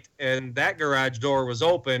midnight, and that garage door was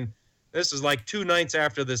open. This is like 2 nights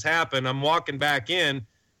after this happened. I'm walking back in,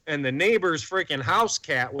 and the neighbor's freaking house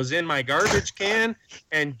cat was in my garbage can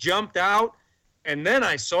and jumped out. And then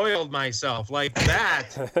I soiled myself like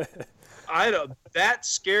that. That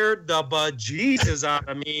scared the bejesus out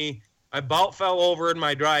of me. I about fell over in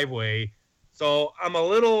my driveway. So I'm a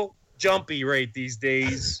little jumpy right these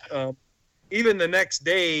days. Even the next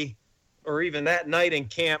day, or even that night in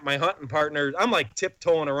camp, my hunting partner, I'm like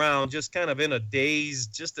tiptoeing around, just kind of in a daze.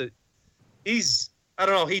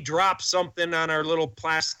 He dropped something on our little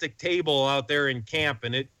plastic table out there in camp,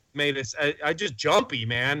 and it made us, I just jumpy,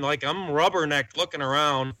 man. Like I'm rubbernecked looking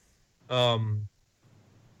around.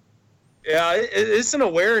 It's an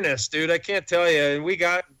awareness, dude. I can't tell you. And we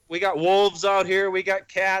got wolves out here. We got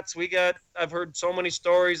cats. I've heard so many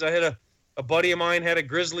stories. I had a buddy of mine had a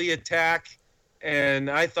grizzly attack,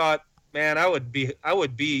 and I thought, man, I would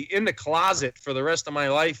be in the closet for the rest of my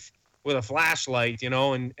life with a flashlight,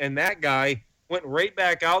 and that guy went right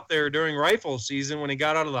back out there during rifle season when he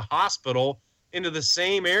got out of the hospital into the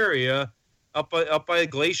same area up by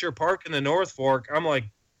Glacier Park in the North Fork. I'm like,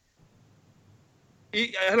 I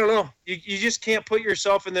don't know. You just can't put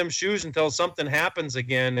yourself in them shoes until something happens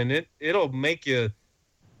again, and it'll make you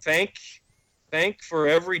thank for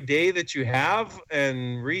every day that you have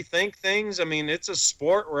and rethink things. I mean, it's a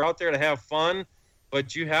sport. We're out there to have fun,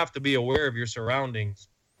 but you have to be aware of your surroundings.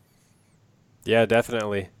 Yeah,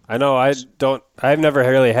 definitely. I know I've never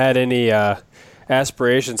really had any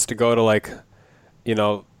aspirations to go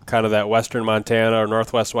to kind of that western Montana or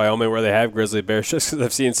northwest Wyoming where they have grizzly bears, just because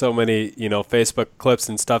I've seen so many, Facebook clips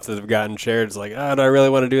and stuff that have gotten shared. It's like, do I really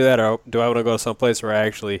want to do that, or do I want to go to some place where I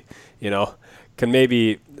actually, can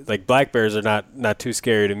maybe, like, black bears are not too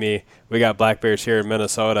scary to me. We got black bears here in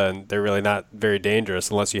Minnesota, and they're really not very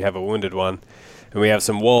dangerous unless you have a wounded one. And we have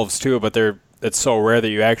some wolves too, but it's so rare that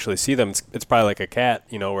you actually see them. It's probably like a cat,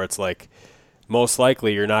 where it's like most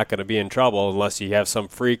likely you're not going to be in trouble unless you have some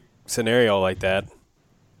freak scenario like that.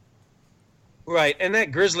 Right, and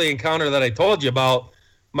that grizzly encounter that I told you about,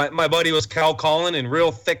 my buddy was cow calling in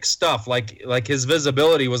real thick stuff, like his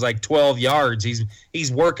visibility was like 12 yards.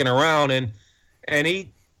 He's working around, and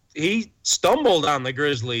he stumbled on the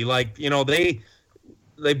grizzly. Like,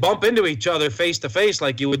 they bump into each other face to face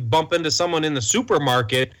like you would bump into someone in the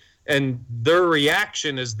supermarket, and their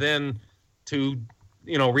reaction is then to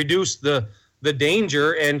reduce the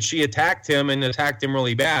danger, and she attacked him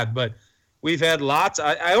really bad. But we've had lots.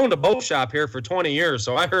 I owned a bow shop here for 20 years,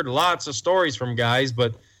 so I heard lots of stories from guys.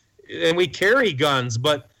 And we carry guns,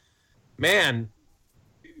 but man,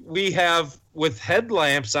 we have, with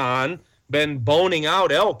headlamps on, been boning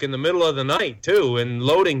out elk in the middle of the night too, and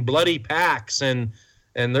loading bloody packs, and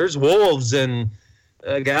there's wolves, and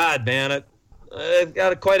God, man, I've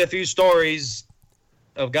got quite a few stories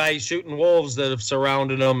of guys shooting wolves that have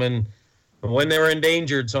surrounded them, and when they were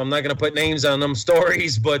endangered. So I'm not going to put names on them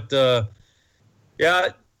stories, but yeah,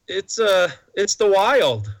 it's the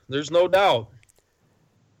wild. There's no doubt.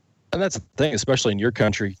 And that's the thing, especially in your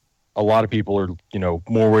country, a lot of people are,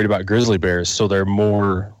 more worried about grizzly bears. So they're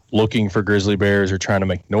more looking for grizzly bears or trying to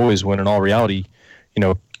make noise, when in all reality,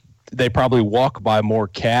 they probably walk by more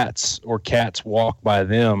cats, or cats walk by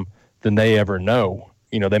them, than they ever know.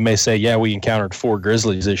 They may say, yeah, we encountered 4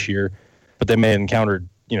 grizzlies this year, but they may have encountered,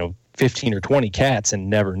 15 or 20 cats and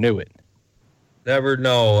never knew it. Never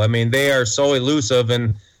know. I mean, they are so elusive.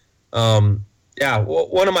 And one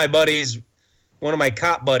of my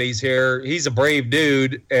cop buddies here, he's a brave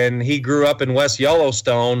dude, and he grew up in West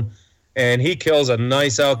Yellowstone, and he kills a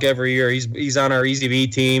nice elk every year. He's on our Easy V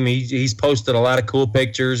team. He's posted a lot of cool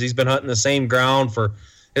pictures. He's been hunting the same ground for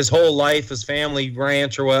his whole life, his family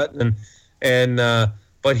ranch or what,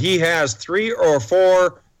 but he has 3 or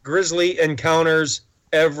 4 grizzly encounters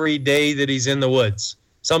every day that he's in the woods.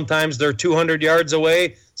 Sometimes they're 200 yards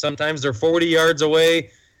away, sometimes they're 40 yards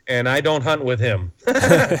away, and I don't hunt with him.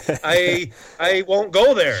 I won't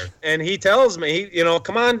go there. And he tells me,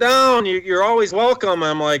 come on down, you're always welcome.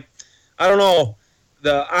 I'm like, I don't know.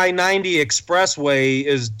 The I-90 expressway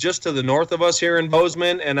is just to the north of us here in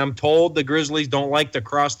Bozeman, and I'm told the grizzlies don't like to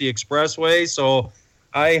cross the expressway, so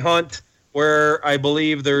I hunt where I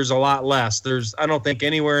believe there's a lot less. I don't think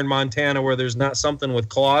anywhere in Montana where there's not something with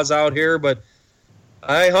claws out here, but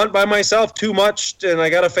I hunt by myself too much, and I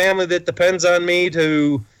got a family that depends on me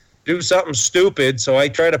to do something stupid, so I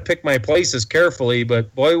try to pick my places carefully,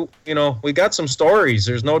 but boy, we got some stories,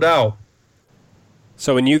 there's no doubt.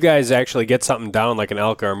 So when you guys actually get something down, like an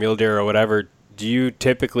elk or a mule deer or whatever, do you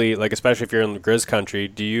typically, like especially if you're in the grizz country,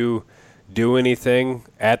 do you do anything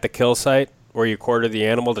at the kill site where you quarter the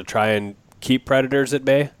animal to try and keep predators at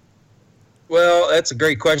bay? Well, that's a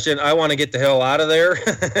great question. I want to get the hell out of there.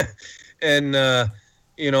 And,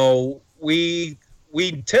 we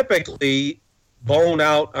typically bone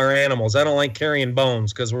out our animals. I don't like carrying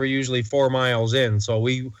bones because we're usually 4 miles in. So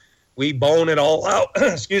we bone it all out,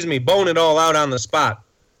 bone it all out on the spot.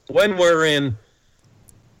 When we're in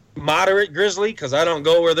moderate grizzly, because I don't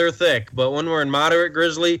go where they're thick, but when we're in moderate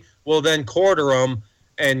grizzly, we'll then quarter them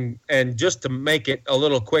and just to make it a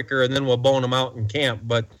little quicker, and then we'll bone them out in camp.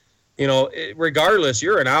 But, regardless,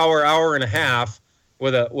 you're an hour and a half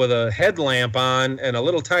with a headlamp on and a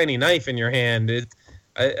little tiny knife in your hand.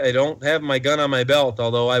 I don't have my gun on my belt,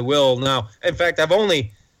 although I will now. In fact,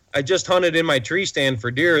 I just hunted in my tree stand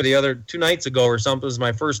for deer the other 2 nights ago or something. It was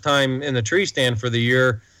my first time in the tree stand for the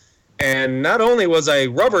year. And not only was I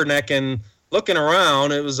rubbernecking, looking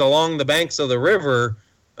around, it was along the banks of the river,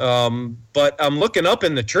 but I'm looking up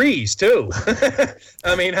in the trees too.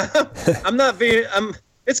 I mean,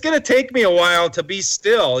 it's going to take me a while to be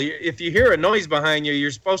still. If you hear a noise behind you,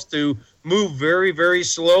 you're supposed to move very, very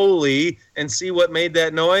slowly and see what made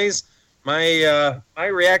that noise. My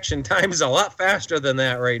reaction time is a lot faster than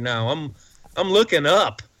that right now. I'm looking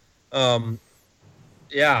up.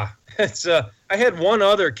 It's I had one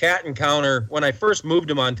other cat encounter when I first moved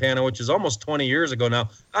to Montana, which is almost 20 years ago now.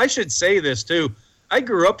 I should say this too. I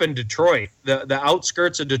grew up in Detroit, the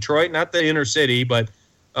outskirts of Detroit, not the inner city, but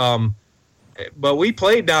we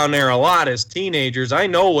played down there a lot as teenagers. I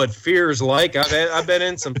know what fear's like. I've been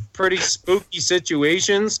in some pretty spooky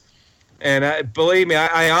situations. And believe me,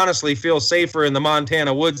 I honestly feel safer in the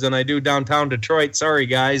Montana woods than I do downtown Detroit. Sorry,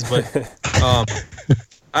 guys, but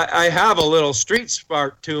I have a little street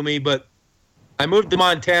spark to me. But I moved to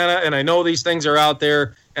Montana, and I know these things are out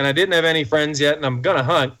there, and I didn't have any friends yet, and I'm going to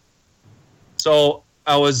hunt. So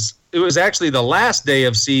it was actually the last day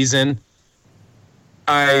of season.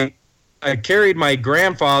 I carried my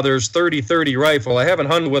grandfather's 30-30 rifle. I haven't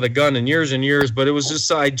hunted with a gun in years and years, but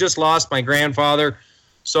I just lost my grandfather.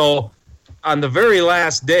 So on the very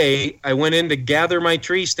last day, I went in to gather my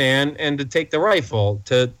tree stand and to take the rifle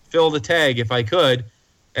to fill the tag if I could.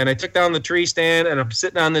 And I took down the tree stand, and I'm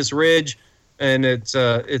sitting on this ridge, and it's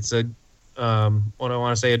a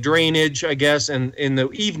drainage, I guess. And in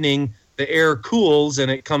the evening, the air cools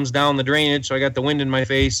and it comes down the drainage. So I got the wind in my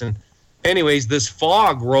face. And anyways, this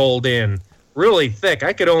fog rolled in really thick.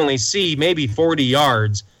 I could only see maybe 40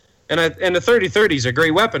 yards. And the 30-30 is a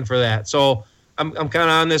great weapon for that. So I'm kind of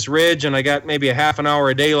on this ridge, and I got maybe a half an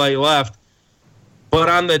hour of daylight left. But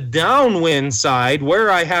on the downwind side,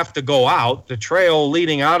 where I have to go out, the trail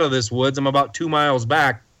leading out of this woods, I'm about 2 miles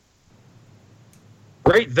back.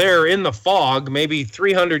 Right there in the fog, maybe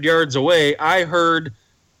 300 yards away, I heard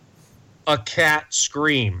a cat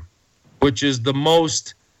scream, which is the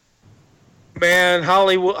most,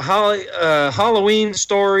 Halloween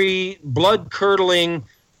story, blood-curdling,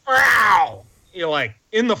 wow! Like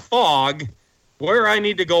in the fog, where I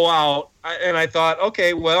need to go out, and I thought,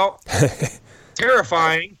 okay, well,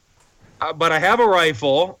 terrifying, but I have a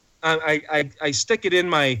rifle. I stick it in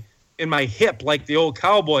my hip like the old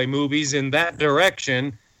cowboy movies in that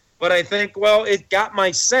direction, but I think, well, it got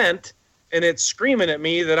my scent, and it's screaming at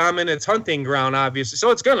me that I'm in its hunting ground, obviously,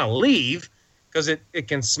 so it's going to leave because it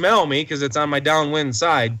can smell me because it's on my downwind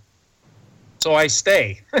side. So I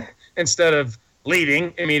stay instead of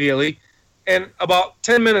leaving immediately, and about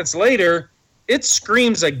 10 minutes later, it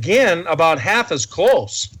screams again about half as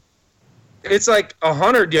close. It's like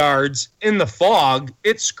 100 yards in the fog.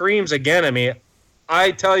 It screams again at me.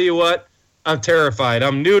 I tell you what, I'm terrified.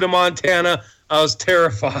 I'm new to Montana. I was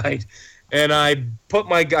terrified. And I put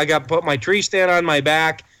my tree stand on my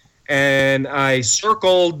back, and I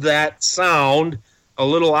circled that sound a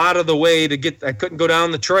little out of the way I couldn't go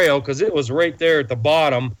down the trail because it was right there at the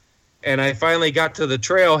bottom. And I finally got to the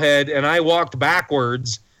trailhead, and I walked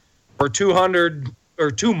backwards for 200 or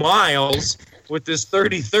 2 miles with this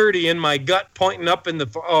 30-30 in my gut pointing up in the,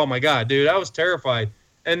 oh my God, dude, I was terrified.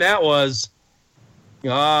 And that was,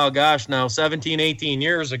 oh gosh, now 17, 18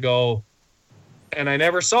 years ago. And I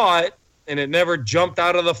never saw it, and it never jumped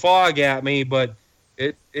out of the fog at me, but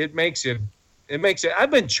it makes you, I've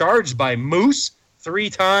been charged by moose 3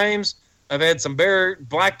 times. I've had some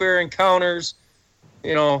black bear encounters.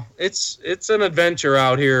 You know, it's an adventure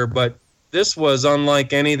out here, but this was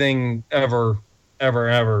unlike anything ever,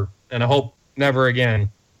 and I hope never again.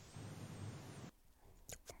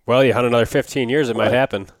 Well, you hunt another 15 years, it might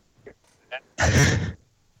happen.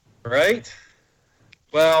 Right?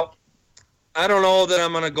 Well, I don't know that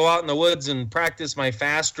I'm going to go out in the woods and practice my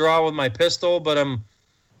fast draw with my pistol, but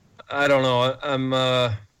I don't know.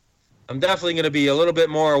 I'm definitely going to be a little bit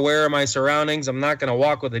more aware of my surroundings. I'm not going to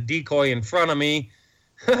walk with a decoy in front of me.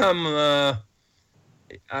 I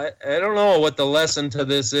don't know what the lesson to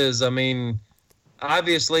this is. I mean,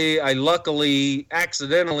 obviously, I luckily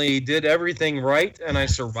accidentally did everything right and I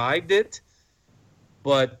survived it.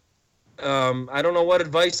 But I don't know what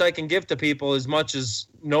advice I can give to people as much as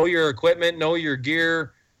know your equipment, know your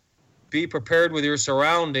gear, be prepared with your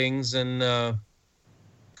surroundings, and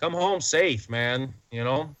come home safe, man, you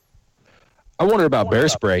know? I wonder about bear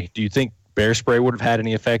spray. Do you think bear spray would have had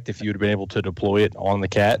any effect if you would have been able to deploy it on the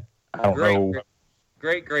cat? I don't know.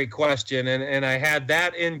 Great question. And I had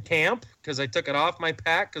that in camp because I took it off my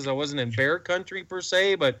pack because I wasn't in bear country per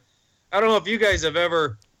se. But I don't know if you guys have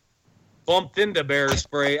ever bumped into bear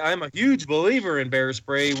spray. I'm a huge believer in bear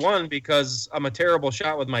spray. One, because I'm a terrible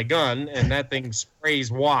shot with my gun, and that thing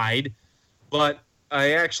sprays wide. But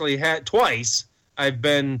I actually had twice. I've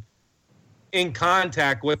been in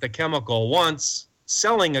contact with the chemical. Once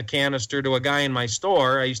selling a canister to a guy in my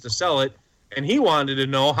store. I used to sell it, and he wanted to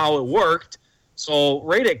know how it worked. So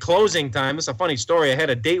right at closing time, it's a funny story. I had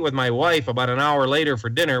a date with my wife about an hour later for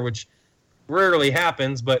dinner, which rarely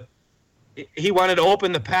happens, but he wanted to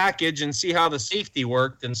open the package and see how the safety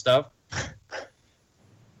worked and stuff.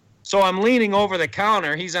 So I'm leaning over the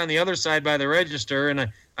counter. He's on the other side by the register, and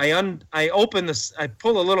I open this. I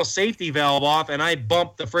pull a little safety valve off, and I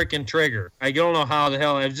bump the freaking trigger. I don't know how the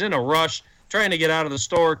hell. I was in a rush, trying to get out of the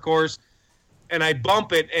store, of course, and I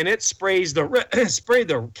bump it, and it sprays sprayed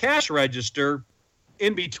the cash register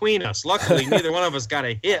in between us. Luckily, neither one of us got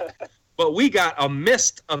a hit, but we got a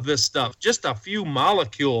mist of this stuff, just a few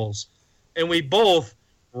molecules, and we both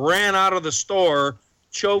ran out of the store,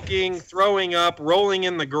 choking, throwing up, rolling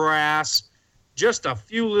in the grass. Just a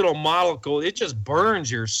few little molecules. It just burns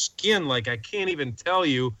your skin like I can't even tell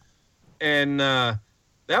you. And that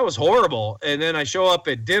was horrible. And then I show up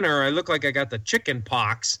at dinner. I look like I got the chicken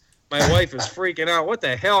pox. My wife is freaking out. What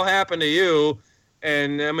the hell happened to you?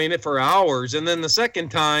 And, I mean, for hours. And then the second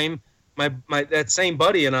time, my that same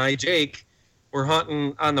buddy and I, Jake, were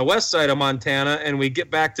hunting on the west side of Montana, and we get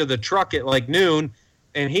back to the truck at like noon,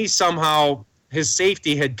 and he somehow – his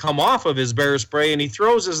safety had come off of his bear spray, and he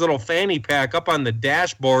throws his little fanny pack up on the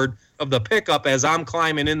dashboard of the pickup as I'm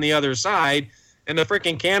climbing in the other side, and the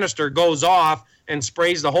freaking canister goes off and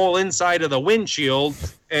sprays the whole inside of the windshield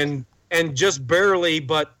and just barely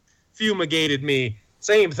but fumigated me.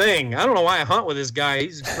 Same thing. I don't know why I hunt with this guy.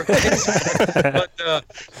 He's but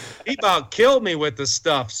he about killed me with this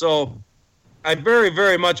stuff. So I very,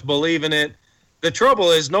 very much believe in it. The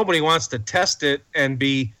trouble is nobody wants to test it and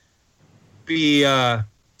be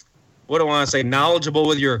what do I want to say, knowledgeable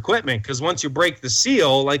with your equipment, because once you break the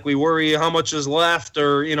seal, like we worry how much is left,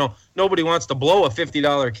 or nobody wants to blow a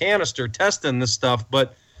 $50 canister testing this stuff.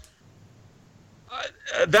 But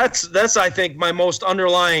that's I think my most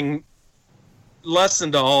underlying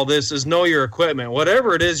lesson to all this is know your equipment.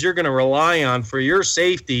 Whatever it is you're going to rely on for your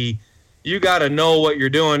safety, you got to know what you're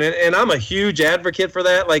doing. And I'm a huge advocate for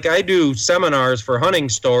that. Like, I do seminars for hunting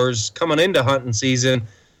stores coming into hunting season.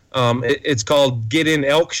 It's called Get in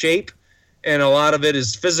Elk Shape, and a lot of it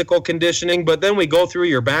is physical conditioning. But then we go through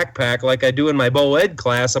your backpack like I do in my Bow Ed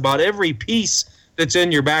class about every piece that's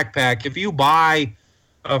in your backpack. If you buy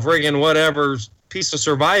a friggin' whatever piece of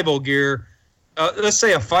survival gear, let's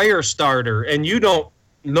say a fire starter, and you don't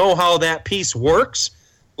know how that piece works,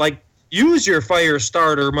 like, use your fire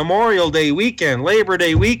starter Memorial Day weekend, Labor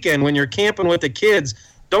Day weekend when you're camping with the kids.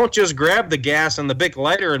 Don't just grab the gas and the big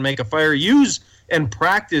lighter and make a fire. Use and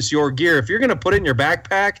practice your gear. If you're going to put it in your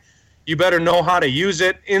backpack, you better know how to use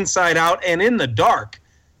it inside out and in the dark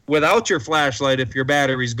without your flashlight if your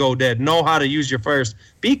batteries go dead. Know how to use your fires.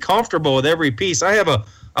 Be comfortable with every piece. I have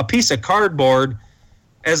a piece of cardboard.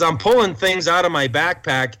 As I'm pulling things out of my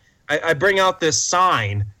backpack, I bring out this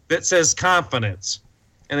sign that says confidence.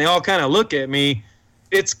 And they all kind of look at me.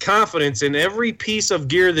 It's confidence in every piece of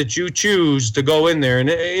gear that you choose to go in there. And,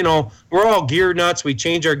 you know, we're all gear nuts. We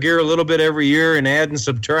change our gear a little bit every year and add and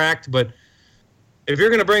subtract. But if you're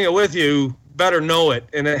going to bring it with you, better know it.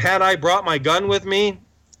 And had I brought my gun with me,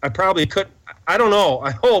 I probably couldn't. I don't know.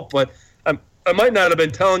 I hope. But I might not have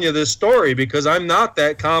been telling you this story because I'm not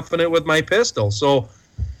that confident with my pistol. So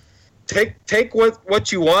take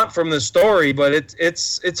what you want from the story. But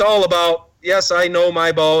it's all about, yes, I know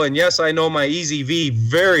my bow, and yes, I know my EZV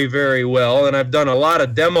very, very well, and I've done a lot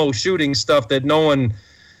of demo shooting stuff that no one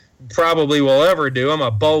probably will ever do. I'm a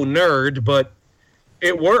bow nerd, but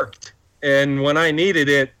it worked. And when I needed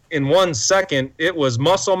it in 1 second, it was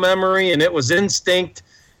muscle memory and it was instinct,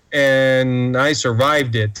 and I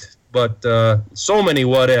survived it. But so many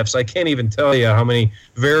what ifs. I can't even tell you how many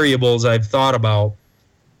variables I've thought about.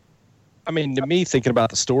 I mean, to me, thinking about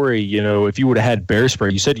the story, you know, if you would have had bear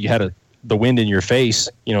spray, you said you had the wind in your face,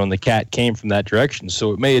 you know, and the cat came from that direction.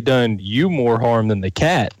 So it may have done you more harm than the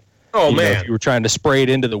cat. Oh, man. If you were trying to spray it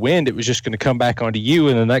into the wind, it was just going to come back onto you,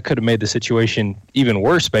 and then that could have made the situation even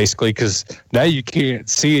worse, basically, because now you can't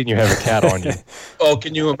see and you have a cat on you. Oh,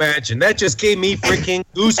 can you imagine? That just gave me freaking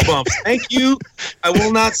goosebumps. Thank you. I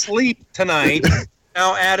will not sleep tonight.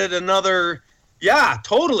 Now added another, yeah,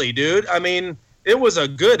 totally, dude. I mean, it was a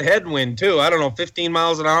good headwind, too. I don't know, 15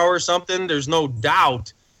 miles an hour or something. There's no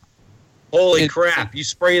doubt. Holy crap, you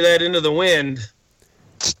spray that into the wind.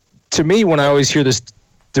 To me, when I always hear this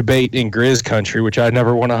debate in Grizz country, which I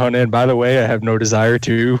never want to hunt in, by the way, I have no desire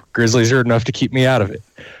to. Grizzlies are enough to keep me out of it.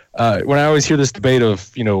 When I always hear this debate of,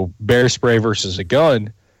 you know, bear spray versus a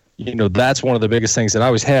gun, you know, that's one of the biggest things that I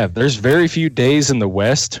always have. There's very few days in the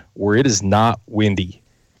West where it is not windy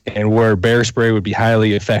and where bear spray would be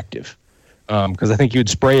highly effective. Because I think you'd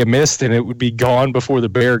spray a mist and it would be gone before the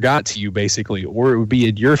bear got to you, basically, or it would be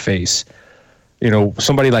in your face. You know,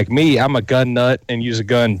 somebody like me, I'm a gun nut and use a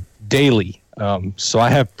gun daily. So I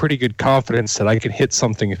have pretty good confidence that I could hit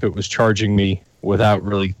something if it was charging me without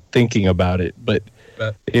really thinking about it. But,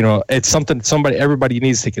 you know, it's something everybody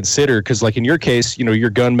needs to consider because, like in your case, you know, your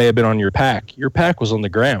gun may have been on your pack. Your pack was on the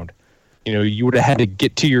ground. You know, you would have had to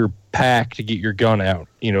get to your pack to get your gun out.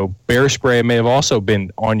 You know, bear spray may have also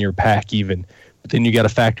been on your pack even. But then you got to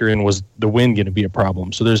factor in, was the wind going to be a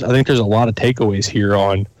problem? So I think there's a lot of takeaways here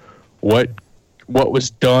on what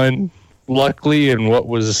was done luckily and what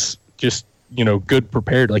was just, you know, good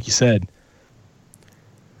prepared, like you said.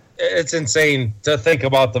 It's insane to think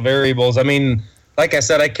about the variables. I mean, like I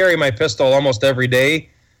said, I carry my pistol almost every day.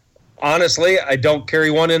 Honestly, I don't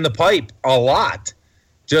carry one in the pipe a lot.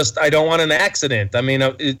 Just I don't want an accident. I mean,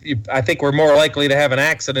 I think we're more likely to have an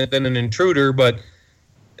accident than an intruder, but,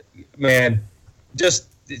 man, just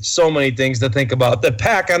so many things to think about. The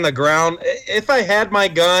pack on the ground, if I had my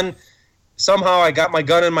gun, somehow I got my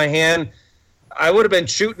gun in my hand, I would have been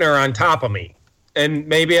shooting her on top of me, and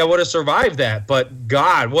maybe I would have survived that. But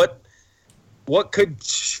God, what could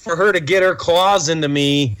for her to get her claws into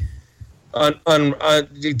me?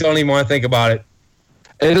 You don't even want to think about it.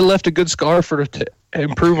 It left a good scar for her to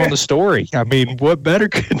improve on the story. I mean, what better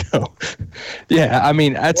could know? Yeah, I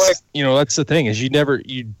mean that's the thing is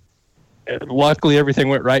luckily everything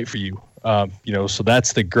went right for you. You know, so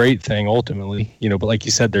that's the great thing ultimately. You know, but like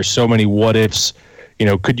you said, there's so many what ifs. You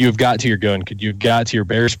know, could you have got to your gun? Could you have got to your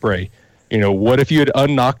bear spray? You know, what if you had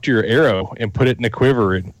unknocked your arrow and put it in a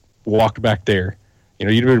quiver and walked back there? You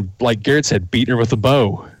know, you'd have been, like Garrett said, beating her with a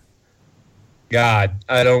bow. God,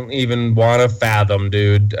 I don't even want to fathom,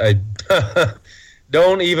 dude. I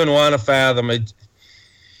don't even want to fathom it.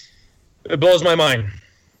 It blows my mind.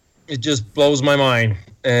 It just blows my mind.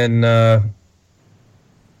 And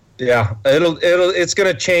yeah, it's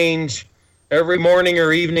going to change every morning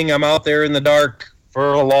or evening. I'm out there in the dark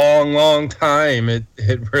for a long, long time. It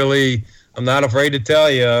really, I'm not afraid to tell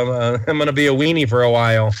you, I'm going to be a weenie for a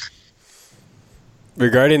while.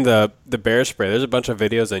 Regarding the bear spray, there's a bunch of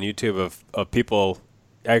videos on YouTube of people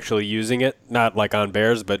actually using it, not like on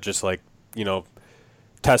bears, but just like, you know,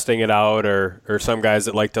 testing it out, or some guys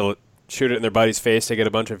that like to shoot it in their buddy's face to get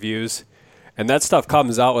a bunch of views. And that stuff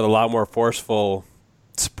comes out with a lot more forceful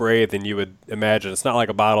spray than you would imagine. It's not like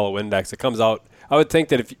a bottle of Windex. It comes out, I would think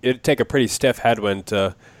that if it'd take a pretty stiff headwind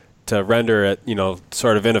to render it, you know,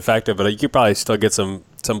 sort of ineffective, but you could probably still get some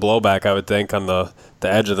blowback, I would think, on the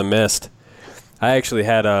edge of the mist. I actually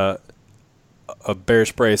had a bear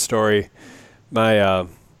spray story. My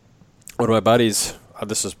one of my buddies,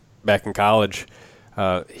 this is back in college,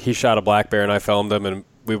 he shot a black bear and I filmed him, and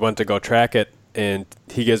we went to go track it, and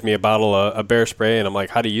he gives me a bottle of bear spray, and I'm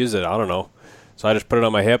like, how do you use it? I don't know. So I just put it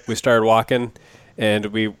on my hip. We started walking, and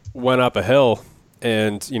we went up a hill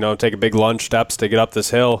and, take a big lunge steps to get up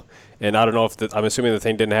this hill. And I don't know if I'm assuming the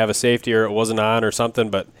thing didn't have a safety or it wasn't on or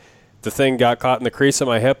something, but the thing got caught in the crease of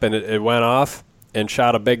my hip, and it went off and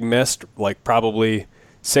shot a big mist, like probably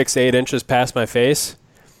 6-8 inches past my face.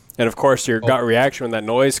 And of course, your gut reaction when that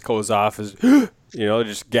noise goes off is,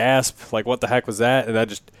 just gasp, like, what the heck was that? And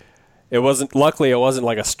luckily it wasn't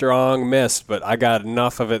like a strong mist, but I got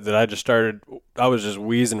enough of it that I was just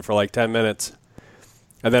wheezing for like 10 minutes.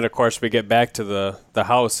 And then of course we get back to the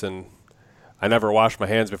house, and I never washed my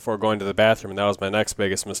hands before going to the bathroom, and that was my next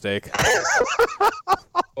biggest mistake.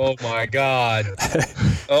 Oh my God.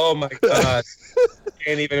 Oh my God.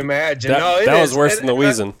 Can't even imagine. That was worse than the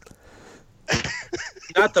wheezing.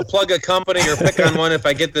 Not to plug a company or pick on one if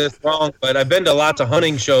I get this wrong, but I've been to lots of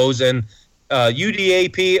hunting shows, and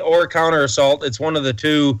UDAP or Counter Assault, it's one of the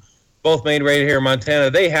two, both made right here in Montana.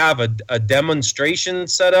 They have a demonstration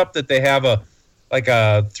setup that they have a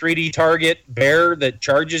 3D target bear that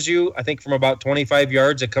charges you, I think from about 25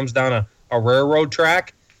 yards. It comes down a railroad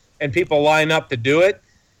track, and people line up to do it.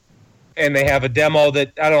 And they have a demo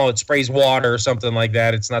that, I don't know, it sprays water or something like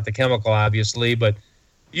that. It's not the chemical, obviously, but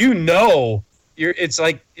it's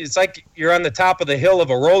like you're on the top of the hill of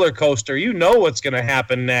a roller coaster. You know what's going to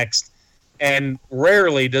happen next. And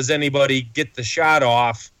rarely does anybody get the shot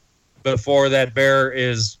off before that bear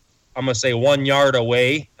is, I'm going to say, 1 yard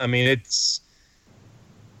away. I mean,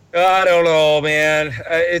 I don't know, man.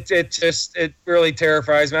 It really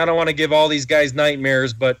terrifies me. I don't want to give all these guys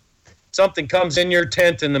nightmares, but something comes in your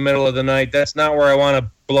tent in the middle of the night, that's not where I want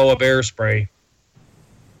to blow a bear spray.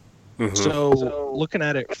 Mm-hmm. So looking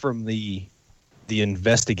at it from the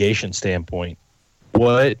investigation standpoint,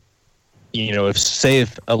 what,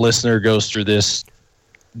 if a listener goes through this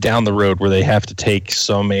down the road where they have to take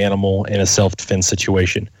some animal in a self-defense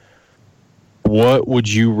situation, what would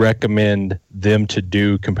you recommend them to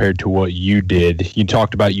do compared to what you did? You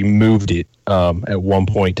talked about you moved it at one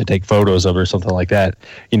point to take photos of it or something like that.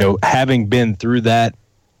 Having been through that,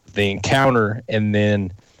 the encounter, and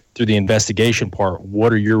then through the investigation part,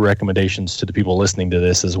 what are your recommendations to the people listening to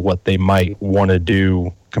this as what they might want to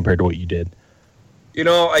do compared to what you did?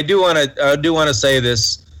 I do want to say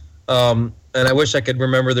this, and I wish I could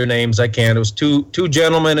remember their names. I can't. It was two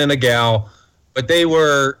gentlemen and a gal, but they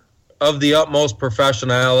were of the utmost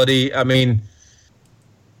professionality. I mean,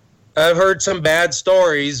 I've heard some bad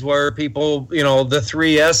stories where people, the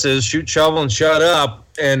 3 S's, shoot, shovel, and shut up,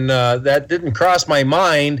 and that didn't cross my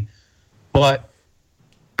mind, but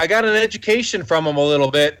I got an education from them a little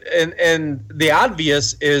bit, and the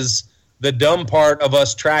obvious is the dumb part of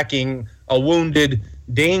us tracking a wounded,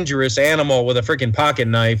 dangerous animal with a freaking pocket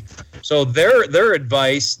knife. So their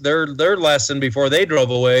advice, their lesson before they drove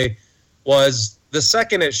away was, the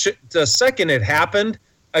second it happened,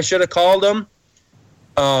 I should have called them.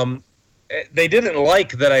 They didn't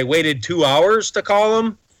like that I waited 2 hours to call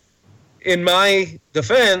them. In my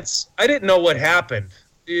defense, I didn't know what happened.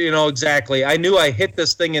 Exactly. I knew I hit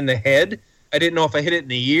this thing in the head. I didn't know if I hit it in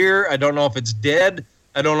the ear. I don't know if it's dead.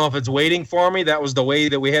 I don't know if it's waiting for me. That was the way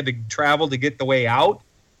that we had to travel to get the way out.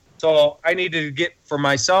 So I needed to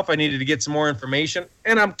I needed to get some more information.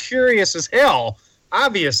 And I'm curious as hell,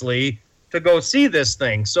 obviously, to go see this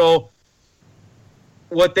thing. So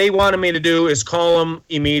what they wanted me to do is call them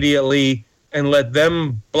immediately and let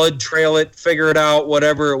them blood trail it, figure it out,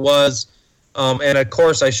 whatever it was. And of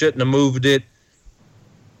course I shouldn't have moved it.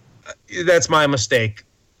 That's my mistake.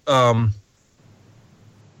 That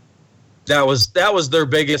was their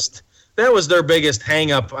biggest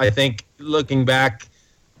hang up, I think, looking back,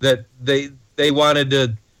 that they wanted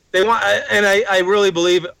to, and I really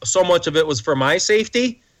believe so much of it was for my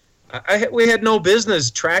safety. We had no business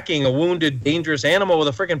tracking a wounded, dangerous animal with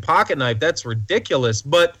a freaking pocket knife. That's ridiculous.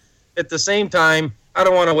 But at the same time, I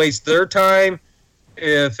don't want to waste their time.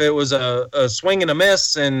 If it was a swing and a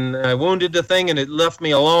miss and I wounded the thing and it left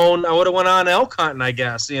me alone, I would have went on elk hunting, I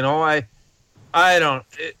guess. I don't.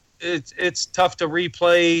 It's tough to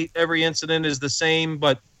replay. Every incident is the same,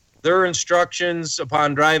 but their instructions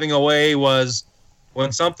upon driving away was,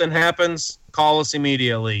 when something happens, call us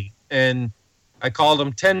immediately. And I called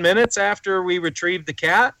them 10 minutes after we retrieved the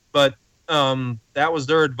cat, but that was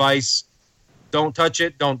their advice. Don't touch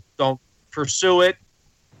it. Don't pursue it.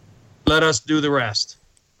 Let us do the rest.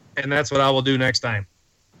 And that's what I will do next time.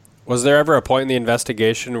 Was there ever a point in the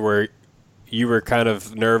investigation where you were kind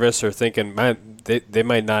of nervous or thinking, man, they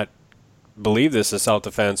might not believe this is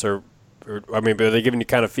self-defense, or were they giving you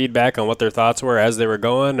kind of feedback on what their thoughts were as they were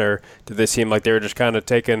going, or did they seem like they were just kind of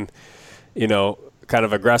taking, kind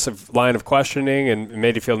of aggressive line of questioning and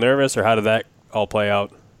made you feel nervous, or how did that all play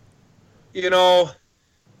out? This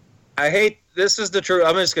is the truth.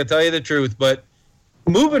 I'm just going to tell you the truth, but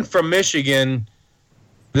moving from Michigan,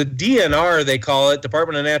 the DNR, they call it,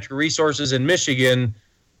 Department of Natural Resources in Michigan,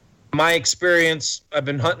 my experience, I've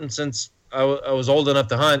been hunting since I was old enough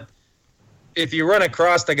to hunt. If you run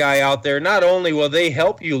across the guy out there, not only will they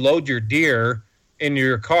help you load your deer in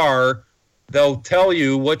your car, they'll tell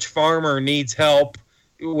you which farmer needs help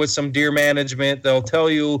with some deer management. They'll tell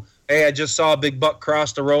you, hey, I just saw a big buck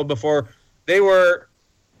cross the road before.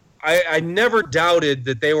 I never doubted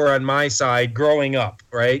that they were on my side growing up,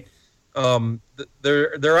 right?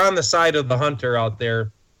 They're on the side of the hunter out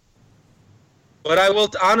there. But I will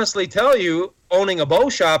honestly tell you, owning a bow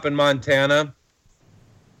shop in Montana,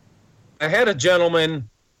 I had a gentleman,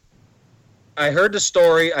 I heard the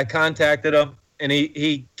story, I contacted him, and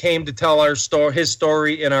he came to tell his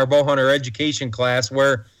story in our bow hunter education class,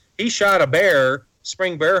 where he shot a bear,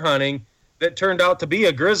 spring bear hunting, that turned out to be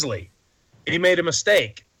a grizzly. He made a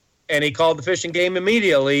mistake, and he called the Fish and Game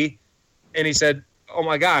immediately, and he said, oh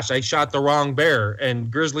my gosh, I shot the wrong bear, and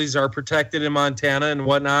grizzlies are protected in Montana and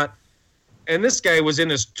whatnot. And this guy was in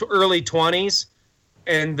his early 20s,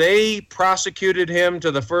 and they prosecuted him to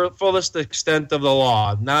the fullest extent of the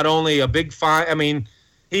law. Not only a big fine,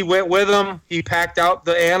 he went with them, he packed out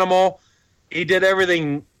the animal, he did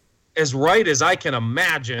everything as right as I can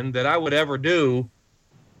imagine that I would ever do,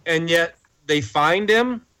 and yet they fined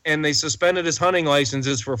him and they suspended his hunting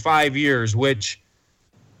licenses for 5 years, which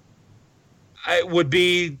would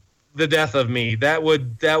be the death of me.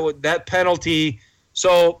 That penalty.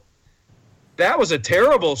 So that was a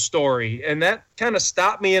terrible story, and that kind of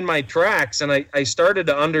stopped me in my tracks, and I started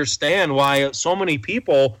to understand why so many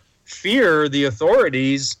people fear the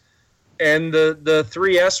authorities, and the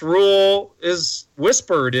 3S rule is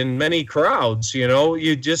whispered in many crowds. You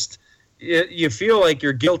feel like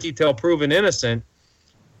you're guilty till proven innocent.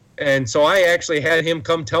 And so I actually had him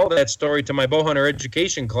come tell that story to my bow hunter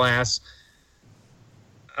education class.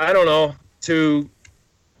 I don't know,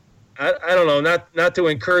 not to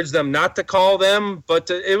encourage them not to call them,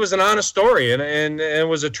 but it was an honest story, and it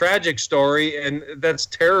was a tragic story, and that's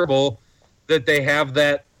terrible that they have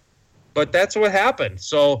that, but that's what happened.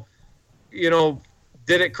 So,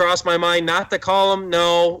 did it cross my mind not to call them?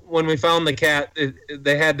 No. When we found the cat,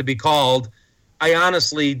 they had to be called. I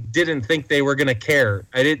honestly didn't think they were going to care.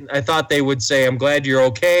 I thought they would say, I'm glad you're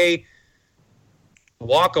okay,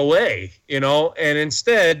 walk away, and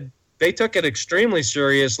instead they took it extremely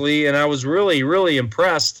seriously, and I was really, really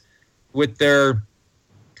impressed with their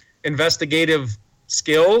investigative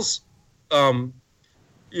skills. We're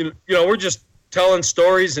just telling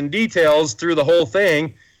stories and details through the whole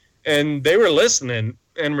thing, and they were listening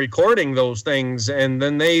and recording those things, and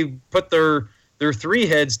then they put their three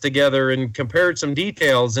heads together and compared some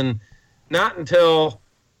details, and not until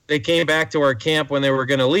they came back to our camp when they were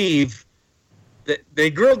going to leave, they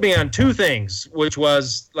grilled me on two things, which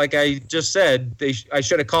was, like I just said, I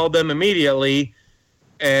should have called them immediately,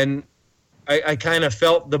 and I kind of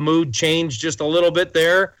felt the mood change just a little bit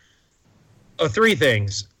there. Three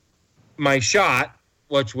things. My shot,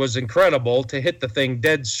 which was incredible, to hit the thing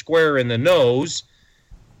dead square in the nose,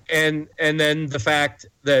 and then the fact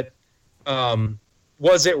that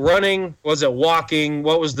was it running, was it walking,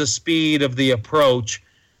 what was the speed of the approach?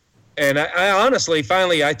 And I honestly,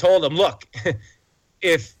 finally, I told him, look,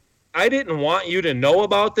 if I didn't want you to know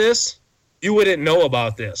about this, you wouldn't know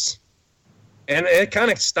about this. And it kind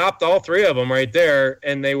of stopped all three of them right there.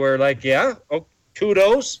 And they were like, yeah, oh,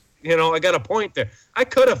 kudos. I got a point there. I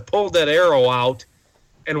could have pulled that arrow out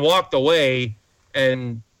and walked away,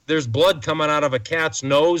 and there's blood coming out of a cat's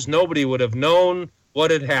nose. Nobody would have known what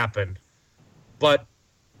had happened. But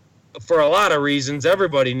for a lot of reasons,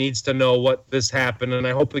 everybody needs to know what this happened, and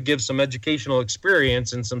I hope it gives some educational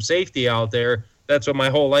experience and some safety out there. That's what my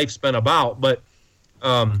whole life's been about. But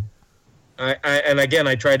I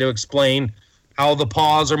tried to explain how the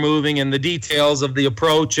paws are moving and the details of the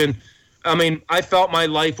approach. And, I felt my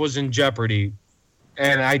life was in jeopardy,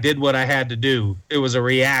 and I did what I had to do. It was a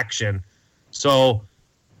reaction. So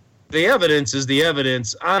the evidence is the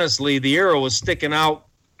evidence. Honestly, the arrow was sticking out,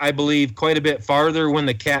 I believe, quite a bit farther when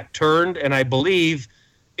the cat turned, and I believe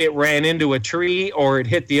it ran into a tree or it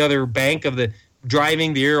hit the other bank of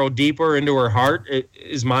driving the arrow deeper into her heart. It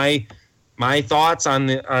is my thoughts on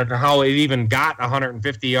how it even got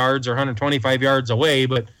 150 yards or 125 yards away.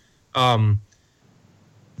 But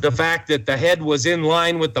the fact that the head was in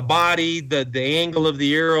line with the body, the angle of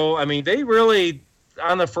the arrow, they really,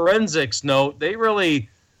 on the forensics note, they really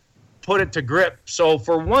put it to grip. So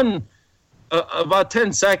for about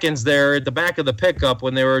 10 seconds there at the back of the pickup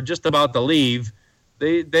when they were just about to leave,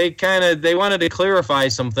 they wanted to clarify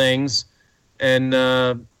some things, and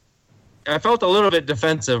I felt a little bit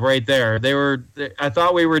defensive right there. I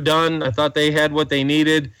thought we were done. I thought they had what they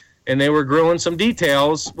needed, and they were grilling some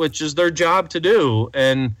details, which is their job to do.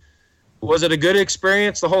 And was it a good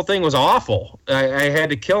experience? The whole thing was awful. I had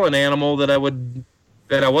to kill an animal that I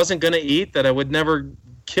wasn't going to eat, that I would never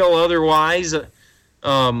kill otherwise,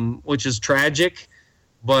 which is tragic.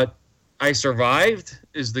 But I survived,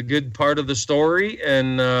 is the good part of the story,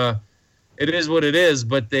 and it is what it is.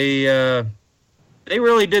 But they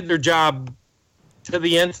really did their job to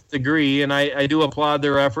the nth degree, and I do applaud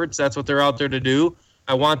their efforts. That's what they're out there to do.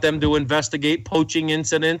 I want them to investigate poaching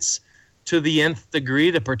incidents to the nth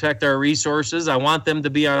degree to protect our resources. I want them to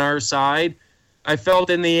be on our side. I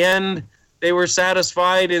felt in the end they were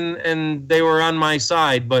satisfied and they were on my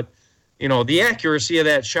side. But, the accuracy of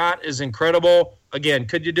that shot is incredible. Again,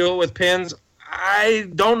 could you do it with pins? I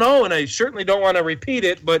don't know, and I certainly don't want to repeat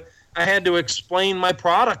it, but I had to explain my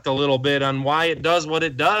product a little bit on why it does what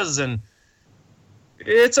it does, and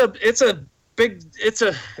it's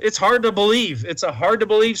hard to believe. It's a hard to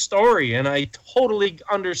believe story, and I totally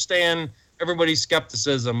understand everybody's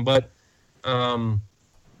skepticism, but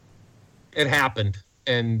it happened,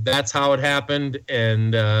 and that's how it happened,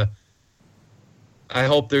 and I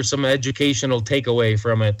hope there's some educational takeaway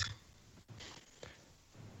from it.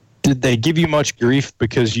 Did they give you much grief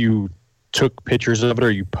because you took pictures of it,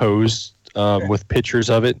 or you posed with pictures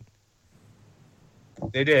of it?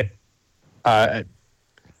 They did. I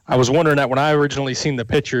was wondering that when I originally seen the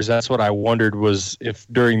pictures, that's what I wondered was if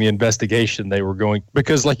during the investigation they were going,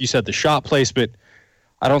 because like you said, the shot placement,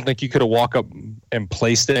 I don't think you could have walked up and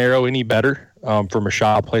placed an arrow any better from a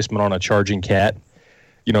shot placement on a charging cat.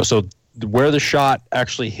 So where the shot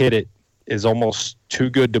actually hit it is almost too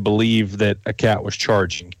good to believe that a cat was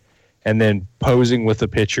charging. And then posing with a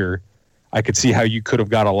picture, I could see how you could have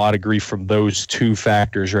got a lot of grief from those two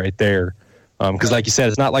factors right there. Because like you said,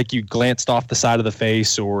 it's not like you glanced off the side of the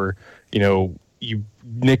face or, you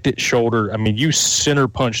nicked its shoulder. I mean, you center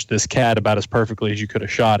punched this cat about as perfectly as you could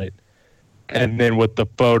have shot it. And then with the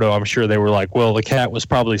photo, I'm sure they were like, well, the cat was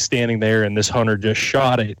probably standing there and this hunter just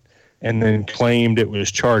shot it and then claimed it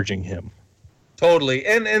was charging him. Totally.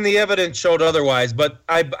 And the evidence showed otherwise. But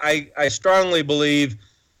I strongly believe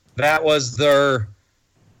that was their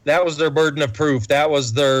burden of proof. That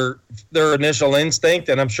was their initial instinct,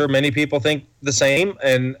 and I'm sure many people think the same,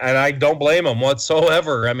 and I don't blame them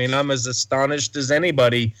whatsoever. I mean, I'm as astonished as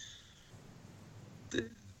anybody.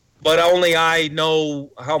 But only I know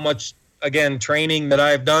how much, again, training that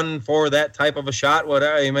I've done for that type of a shot.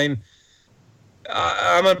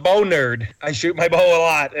 I'm a bow nerd. I shoot my bow a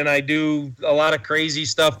lot, and I do a lot of crazy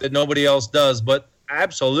stuff that nobody else does. But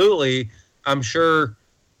absolutely, I'm sure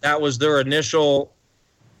that was their initial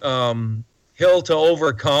hill to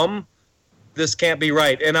overcome. This can't be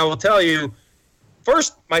right. And I will tell you,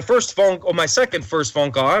 my second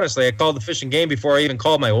phone call, honestly, I called the Fish and Game before I even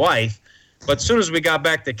called my wife. But as soon as we got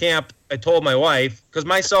back to camp, I told my wife, because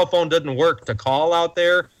my cell phone didn't work to call out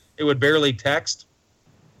there. It would barely text.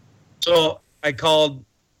 So I called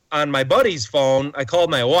on my buddy's phone. I called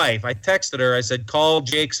my wife. I texted her. I said, call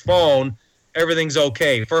Jake's phone. Everything's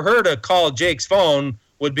okay. For her to call Jake's phone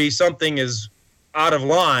would be something is out of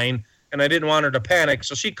line, and I didn't want her to panic.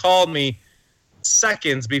 So she called me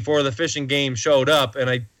seconds before the Fish and Game showed up, and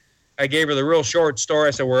I gave her the real short story.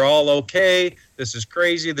 I said, we're all okay. This is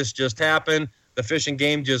crazy. This just happened. The Fish and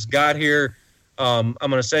Game just got here. I'm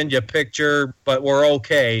going to send you a picture, but we're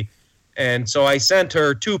okay. And so I sent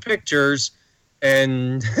her 2 pictures,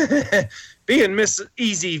 and being Miss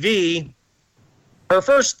Easy V, her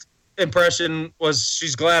first impression was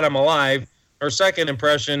she's glad I'm alive. Her second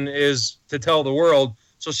impression is to tell the world.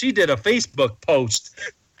 So she did a Facebook post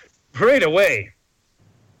right away.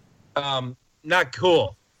 Not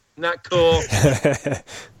cool. Not cool.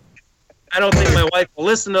 I don't think my wife will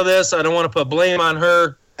listen to this. I don't want to put blame on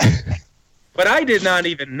her. But I did not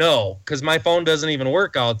even know, because my phone doesn't even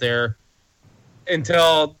work out there,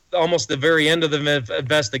 until almost the very end of the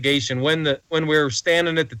investigation. When we were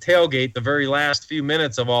standing at the tailgate, the very last few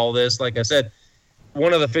minutes of all this, like I said,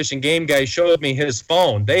 one of the Fish and Game guys showed me his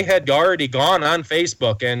phone. They had already gone on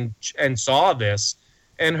Facebook and saw this.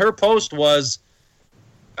 And her post was,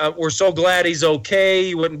 we're so glad he's okay.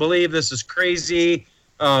 You wouldn't believe this is crazy.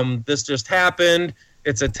 This just happened.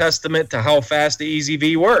 It's a testament to how fast the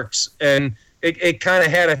EZV works. And it kind of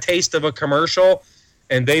had a taste of a commercial.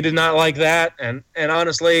 and they did not like that. And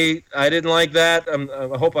honestly, I didn't like that.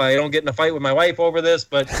 I hope I don't get in a fight with my wife over this,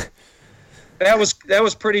 but that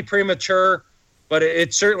was pretty premature. But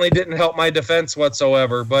it certainly didn't help my defense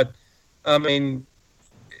whatsoever. But I mean,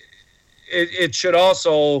 it should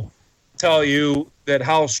also tell you that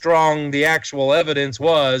how strong the actual evidence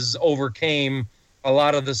was overcame a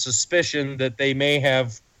lot of the suspicion that they may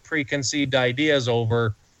have preconceived ideas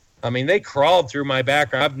over. I mean, they crawled through my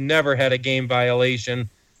background. I've never had a game violation.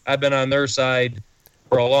 I've been on their side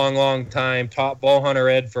for a long, long time, taught bow hunter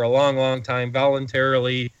ed for a long, long time,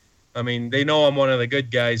 voluntarily. I mean, they know I'm one of the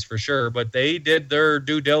good guys for sure, but they did their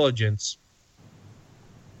due diligence.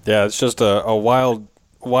 Yeah, it's just a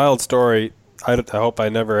wild story. I hope I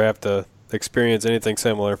never have to experience anything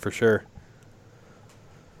similar for sure.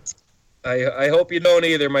 I hope you don't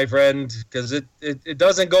either, my friend, because it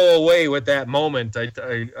doesn't go away with that moment.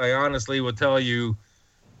 I honestly will tell you,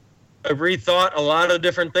 I've rethought a lot of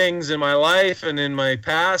different things in my life and in my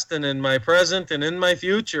past and in my present and in my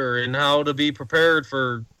future, and how to be prepared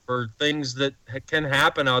for things that can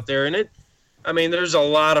happen out there. And there's a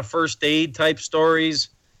lot of first aid type stories.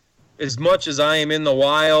 As much as I am in the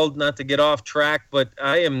wild, not to get off track, but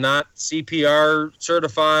I am not CPR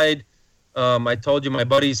certified. I told you my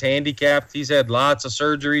buddy's handicapped. He's had lots of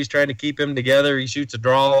surgeries trying to keep him together. He shoots a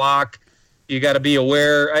draw lock. You got to be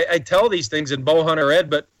aware. I tell these things in bow hunter ed,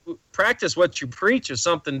 but practice what you preach is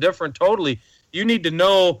something different totally. You need to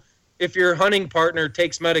know if your hunting partner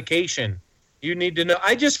takes medication. You need to know.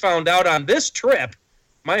 I just found out on this trip,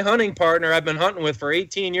 my hunting partner I've been hunting with for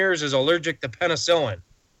 18 years is allergic to penicillin.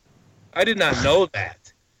 I did not know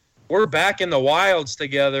that. We're back in the wilds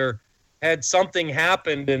together. Had something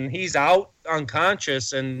happened and he's out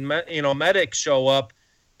unconscious and medics show up.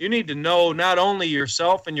 You need to know not only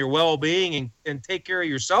yourself and your well-being and take care of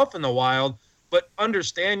yourself in the wild, but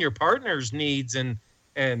understand your partner's needs and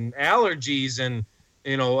allergies and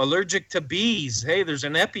allergic to bees. Hey, there's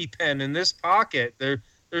an EpiPen in this pocket.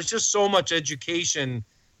 There's just so much education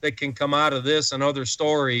that can come out of this and other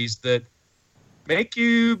stories that make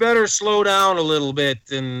you better slow down a little bit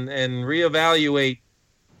and reevaluate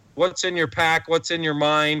what's in your pack, what's in your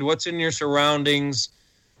mind, what's in your surroundings.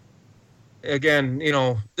 Again,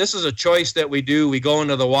 this is a choice that we do. We go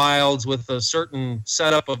into the wilds with a certain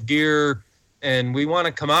setup of gear, and we want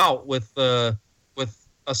to come out with a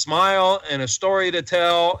smile and a story to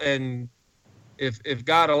tell. And if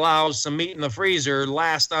God allows, some meat in the freezer,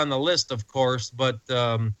 last on the list, of course. But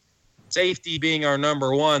safety being our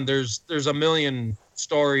number one, there's a million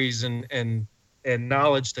stories and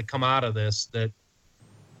knowledge to come out of this. That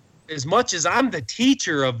as much as I'm the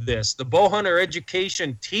teacher of this, the bow hunter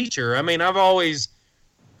education teacher, I've always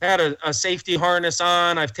had a safety harness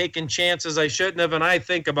on. I've taken chances I shouldn't have. And I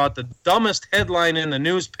think about the dumbest headline in the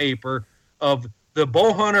newspaper of the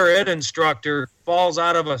bow hunter ed instructor falls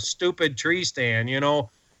out of a stupid tree stand.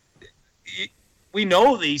 We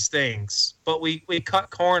know these things, but we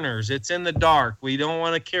cut corners. It's in the dark. We don't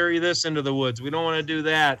want to carry this into the woods. We don't want to do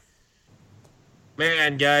that.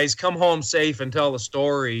 Man, guys, come home safe and tell the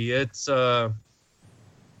story. It's I'm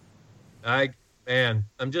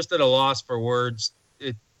just at a loss for words.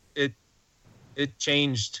 It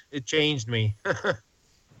changed me.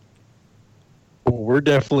 We're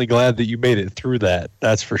definitely glad that you made it through that.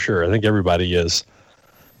 That's for sure. I think everybody is.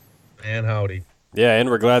 Man, howdy. Yeah, and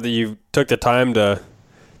we're glad that you took the time to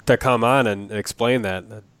come on and explain that.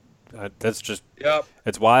 That's just, yep.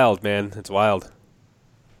 It's wild, man. It's wild.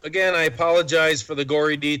 Again, I apologize for the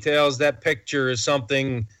gory details. That picture is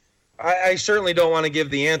something I certainly don't want to give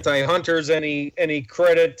the anti-hunters any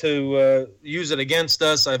credit to use it against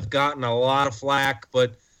us. I've gotten a lot of flack,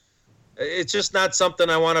 but it's just not something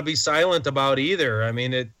I want to be silent about either.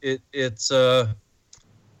 It's an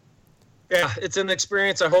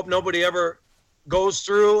experience I hope nobody ever goes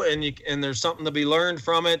through, and there's something to be learned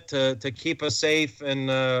from it to keep us safe. And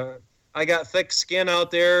I got thick skin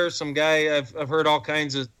out there. Some guy, I've heard all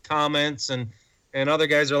kinds of comments, and other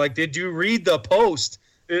guys are like, "Did you read the post?"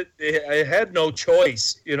 I had no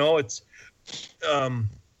choice. It's.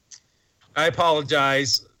 I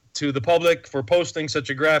apologize to the public for posting such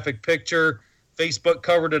a graphic picture. Facebook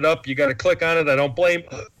covered it up. You got to click on it. I don't blame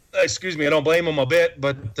them a bit,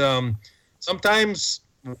 but sometimes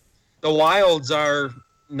the wilds are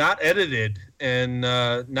not edited and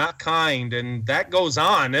not kind, and that goes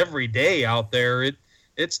on every day out there.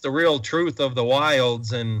 It's the real truth of the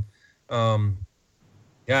wilds, and God,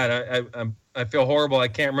 I feel horrible. I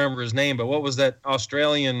can't remember his name, but what was that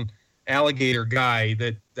Australian alligator guy?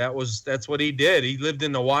 That's what he did. He lived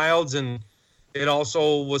in the wilds, and it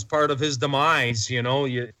also was part of his demise. You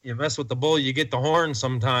mess with the bull, you get the horn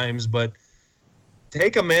sometimes, but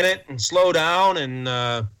take a minute and slow down.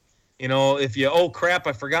 And, if you, oh, crap,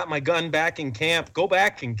 I forgot my gun back in camp, go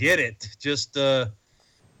back and get it. Just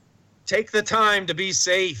take the time to be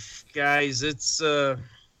safe, guys. It's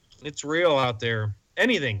real out there.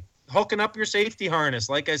 Anything. Hooking up your safety harness,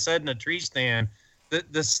 like I said, in a tree stand.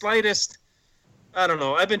 The slightest, I don't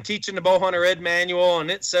know. I've been teaching the Bowhunter Ed Manual, and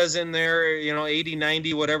it says in there, 80,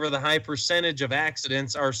 90, whatever the high percentage of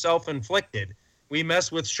accidents are self-inflicted. We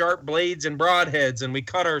mess with sharp blades and broadheads, and we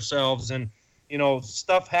cut ourselves, and,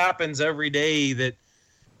 stuff happens every day that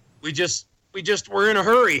we're in a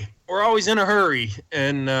hurry. We're always in a hurry.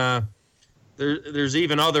 And there's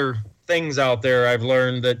even other things out there I've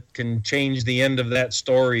learned that can change the end of that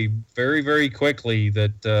story very, very quickly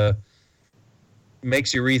that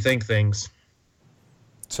makes you rethink things.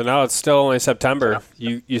 So now it's still only September.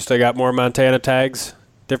 You still got more Montana tags,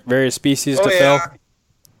 various species to fill?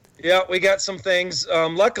 Yeah, we got some things.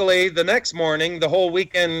 Luckily, the next morning, the whole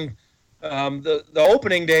weekend, the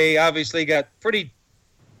opening day obviously got pretty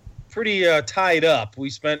tied up. We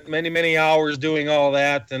spent many, many hours doing all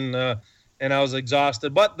that, and I was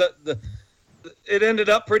exhausted. But it ended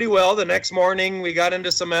up pretty well. The next morning, we got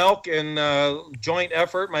into some elk and joint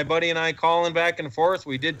effort. My buddy and I calling back and forth.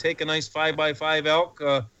 We did take a nice 5x5 elk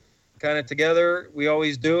kind of together. We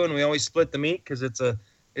always do, and we always split the meat because it's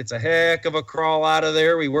a heck of a crawl out of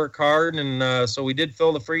there. We work hard, and so we did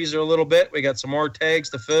fill the freezer a little bit. We got some more tags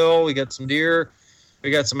to fill. We got some deer.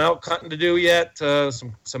 We got some elk hunting to do yet,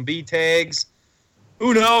 some bee tags.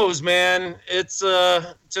 Who knows, man? It's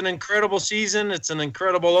an incredible season. It's an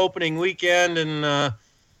incredible opening weekend, and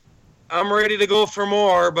I'm ready to go for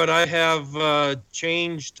more, but I have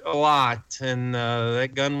changed a lot, and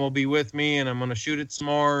that gun will be with me, and I'm going to shoot it some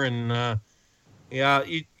more. And,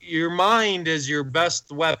 your mind is your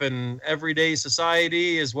best weapon, everyday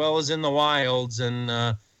society as well as in the wilds,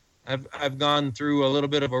 and I've gone through a little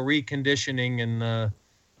bit of a reconditioning, and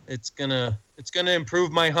it's gonna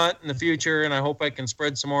improve my hunt in the future, and I hope I can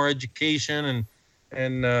spread some more education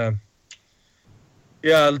and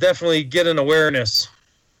definitely get an awareness.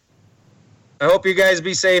 I hope you guys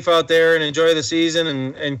be safe out there and enjoy the season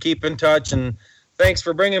and keep in touch. And thanks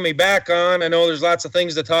for bringing me back on. I know there's lots of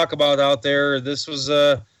things to talk about out there. This is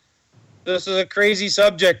a crazy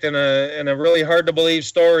subject and a really hard to believe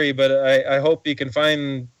story, but I hope you can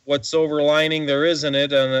find what silver lining there is in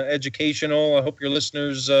it, and educational. I hope your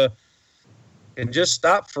listeners can just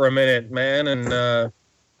stop for a minute, man, and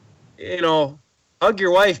hug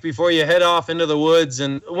your wife before you head off into the woods.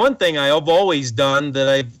 And one thing I've always done that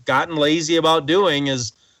I've gotten lazy about doing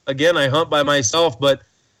is, again, I hunt by myself, but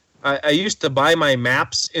I used to buy my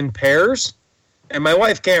maps in pairs, and my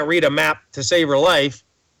wife can't read a map to save her life,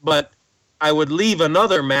 but I would leave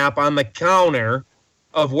another map on the counter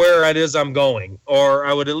of where it is I'm going, or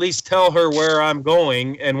I would at least tell her where I'm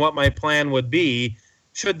going and what my plan would be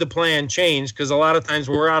should the plan change, because a lot of times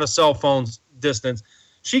we're out of cell phone distance.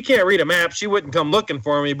 She can't read a map. She wouldn't come looking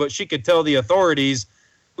for me, but she could tell the authorities,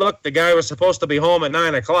 look, the guy was supposed to be home at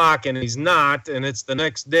 9 o'clock, and he's not, and it's the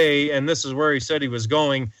next day, and this is where he said he was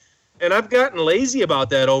going. And I've gotten lazy about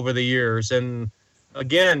that over the years. And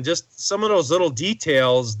again, just some of those little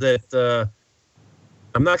details that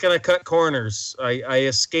I'm not going to cut corners. I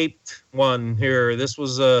escaped one here. This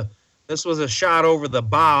was a shot over the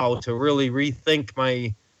bow to really rethink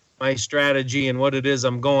my strategy and what it is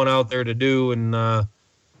I'm going out there to do. And I'm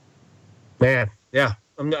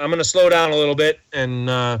going to slow down a little bit and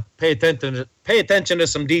pay attention to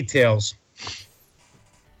some details.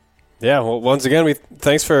 Yeah, well, once again,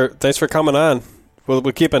 thanks for coming on. We'll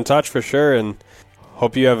keep in touch for sure, and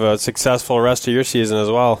hope you have a successful rest of your season as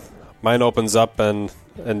well. Mine opens up and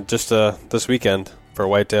just this weekend for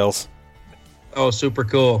whitetails. Oh, super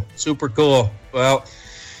cool. Super cool. Well,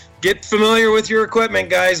 get familiar with your equipment,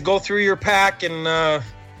 guys. Go through your pack and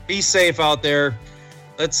be safe out there.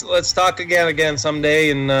 Let's talk again someday.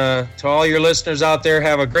 And to all your listeners out there,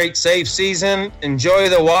 have a great, safe season. Enjoy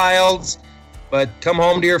the wilds, but come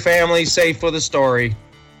home to your family safe with a story.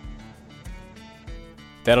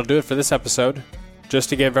 That'll do it for this episode. Just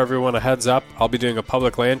to give everyone a heads up, I'll be doing a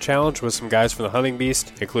public land challenge with some guys from the Hunting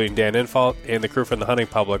Beast, including Dan Infalt and the crew from the Hunting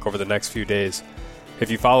Public over the next few days. If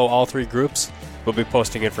you follow all three groups, we'll be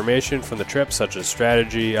posting information from the trip, such as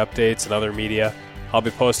strategy, updates, and other media. I'll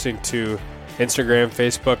be posting to Instagram,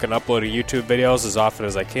 Facebook, and uploading YouTube videos as often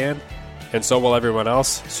as I can, and so will everyone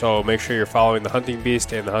else, so make sure you're following the Hunting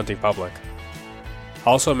Beast and the Hunting Public.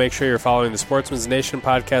 Also, make sure you're following the Sportsman's Nation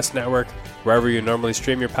Podcast Network, wherever you normally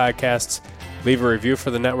stream your podcasts. Leave a review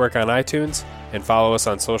for the network on iTunes, and follow us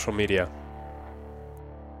on social media.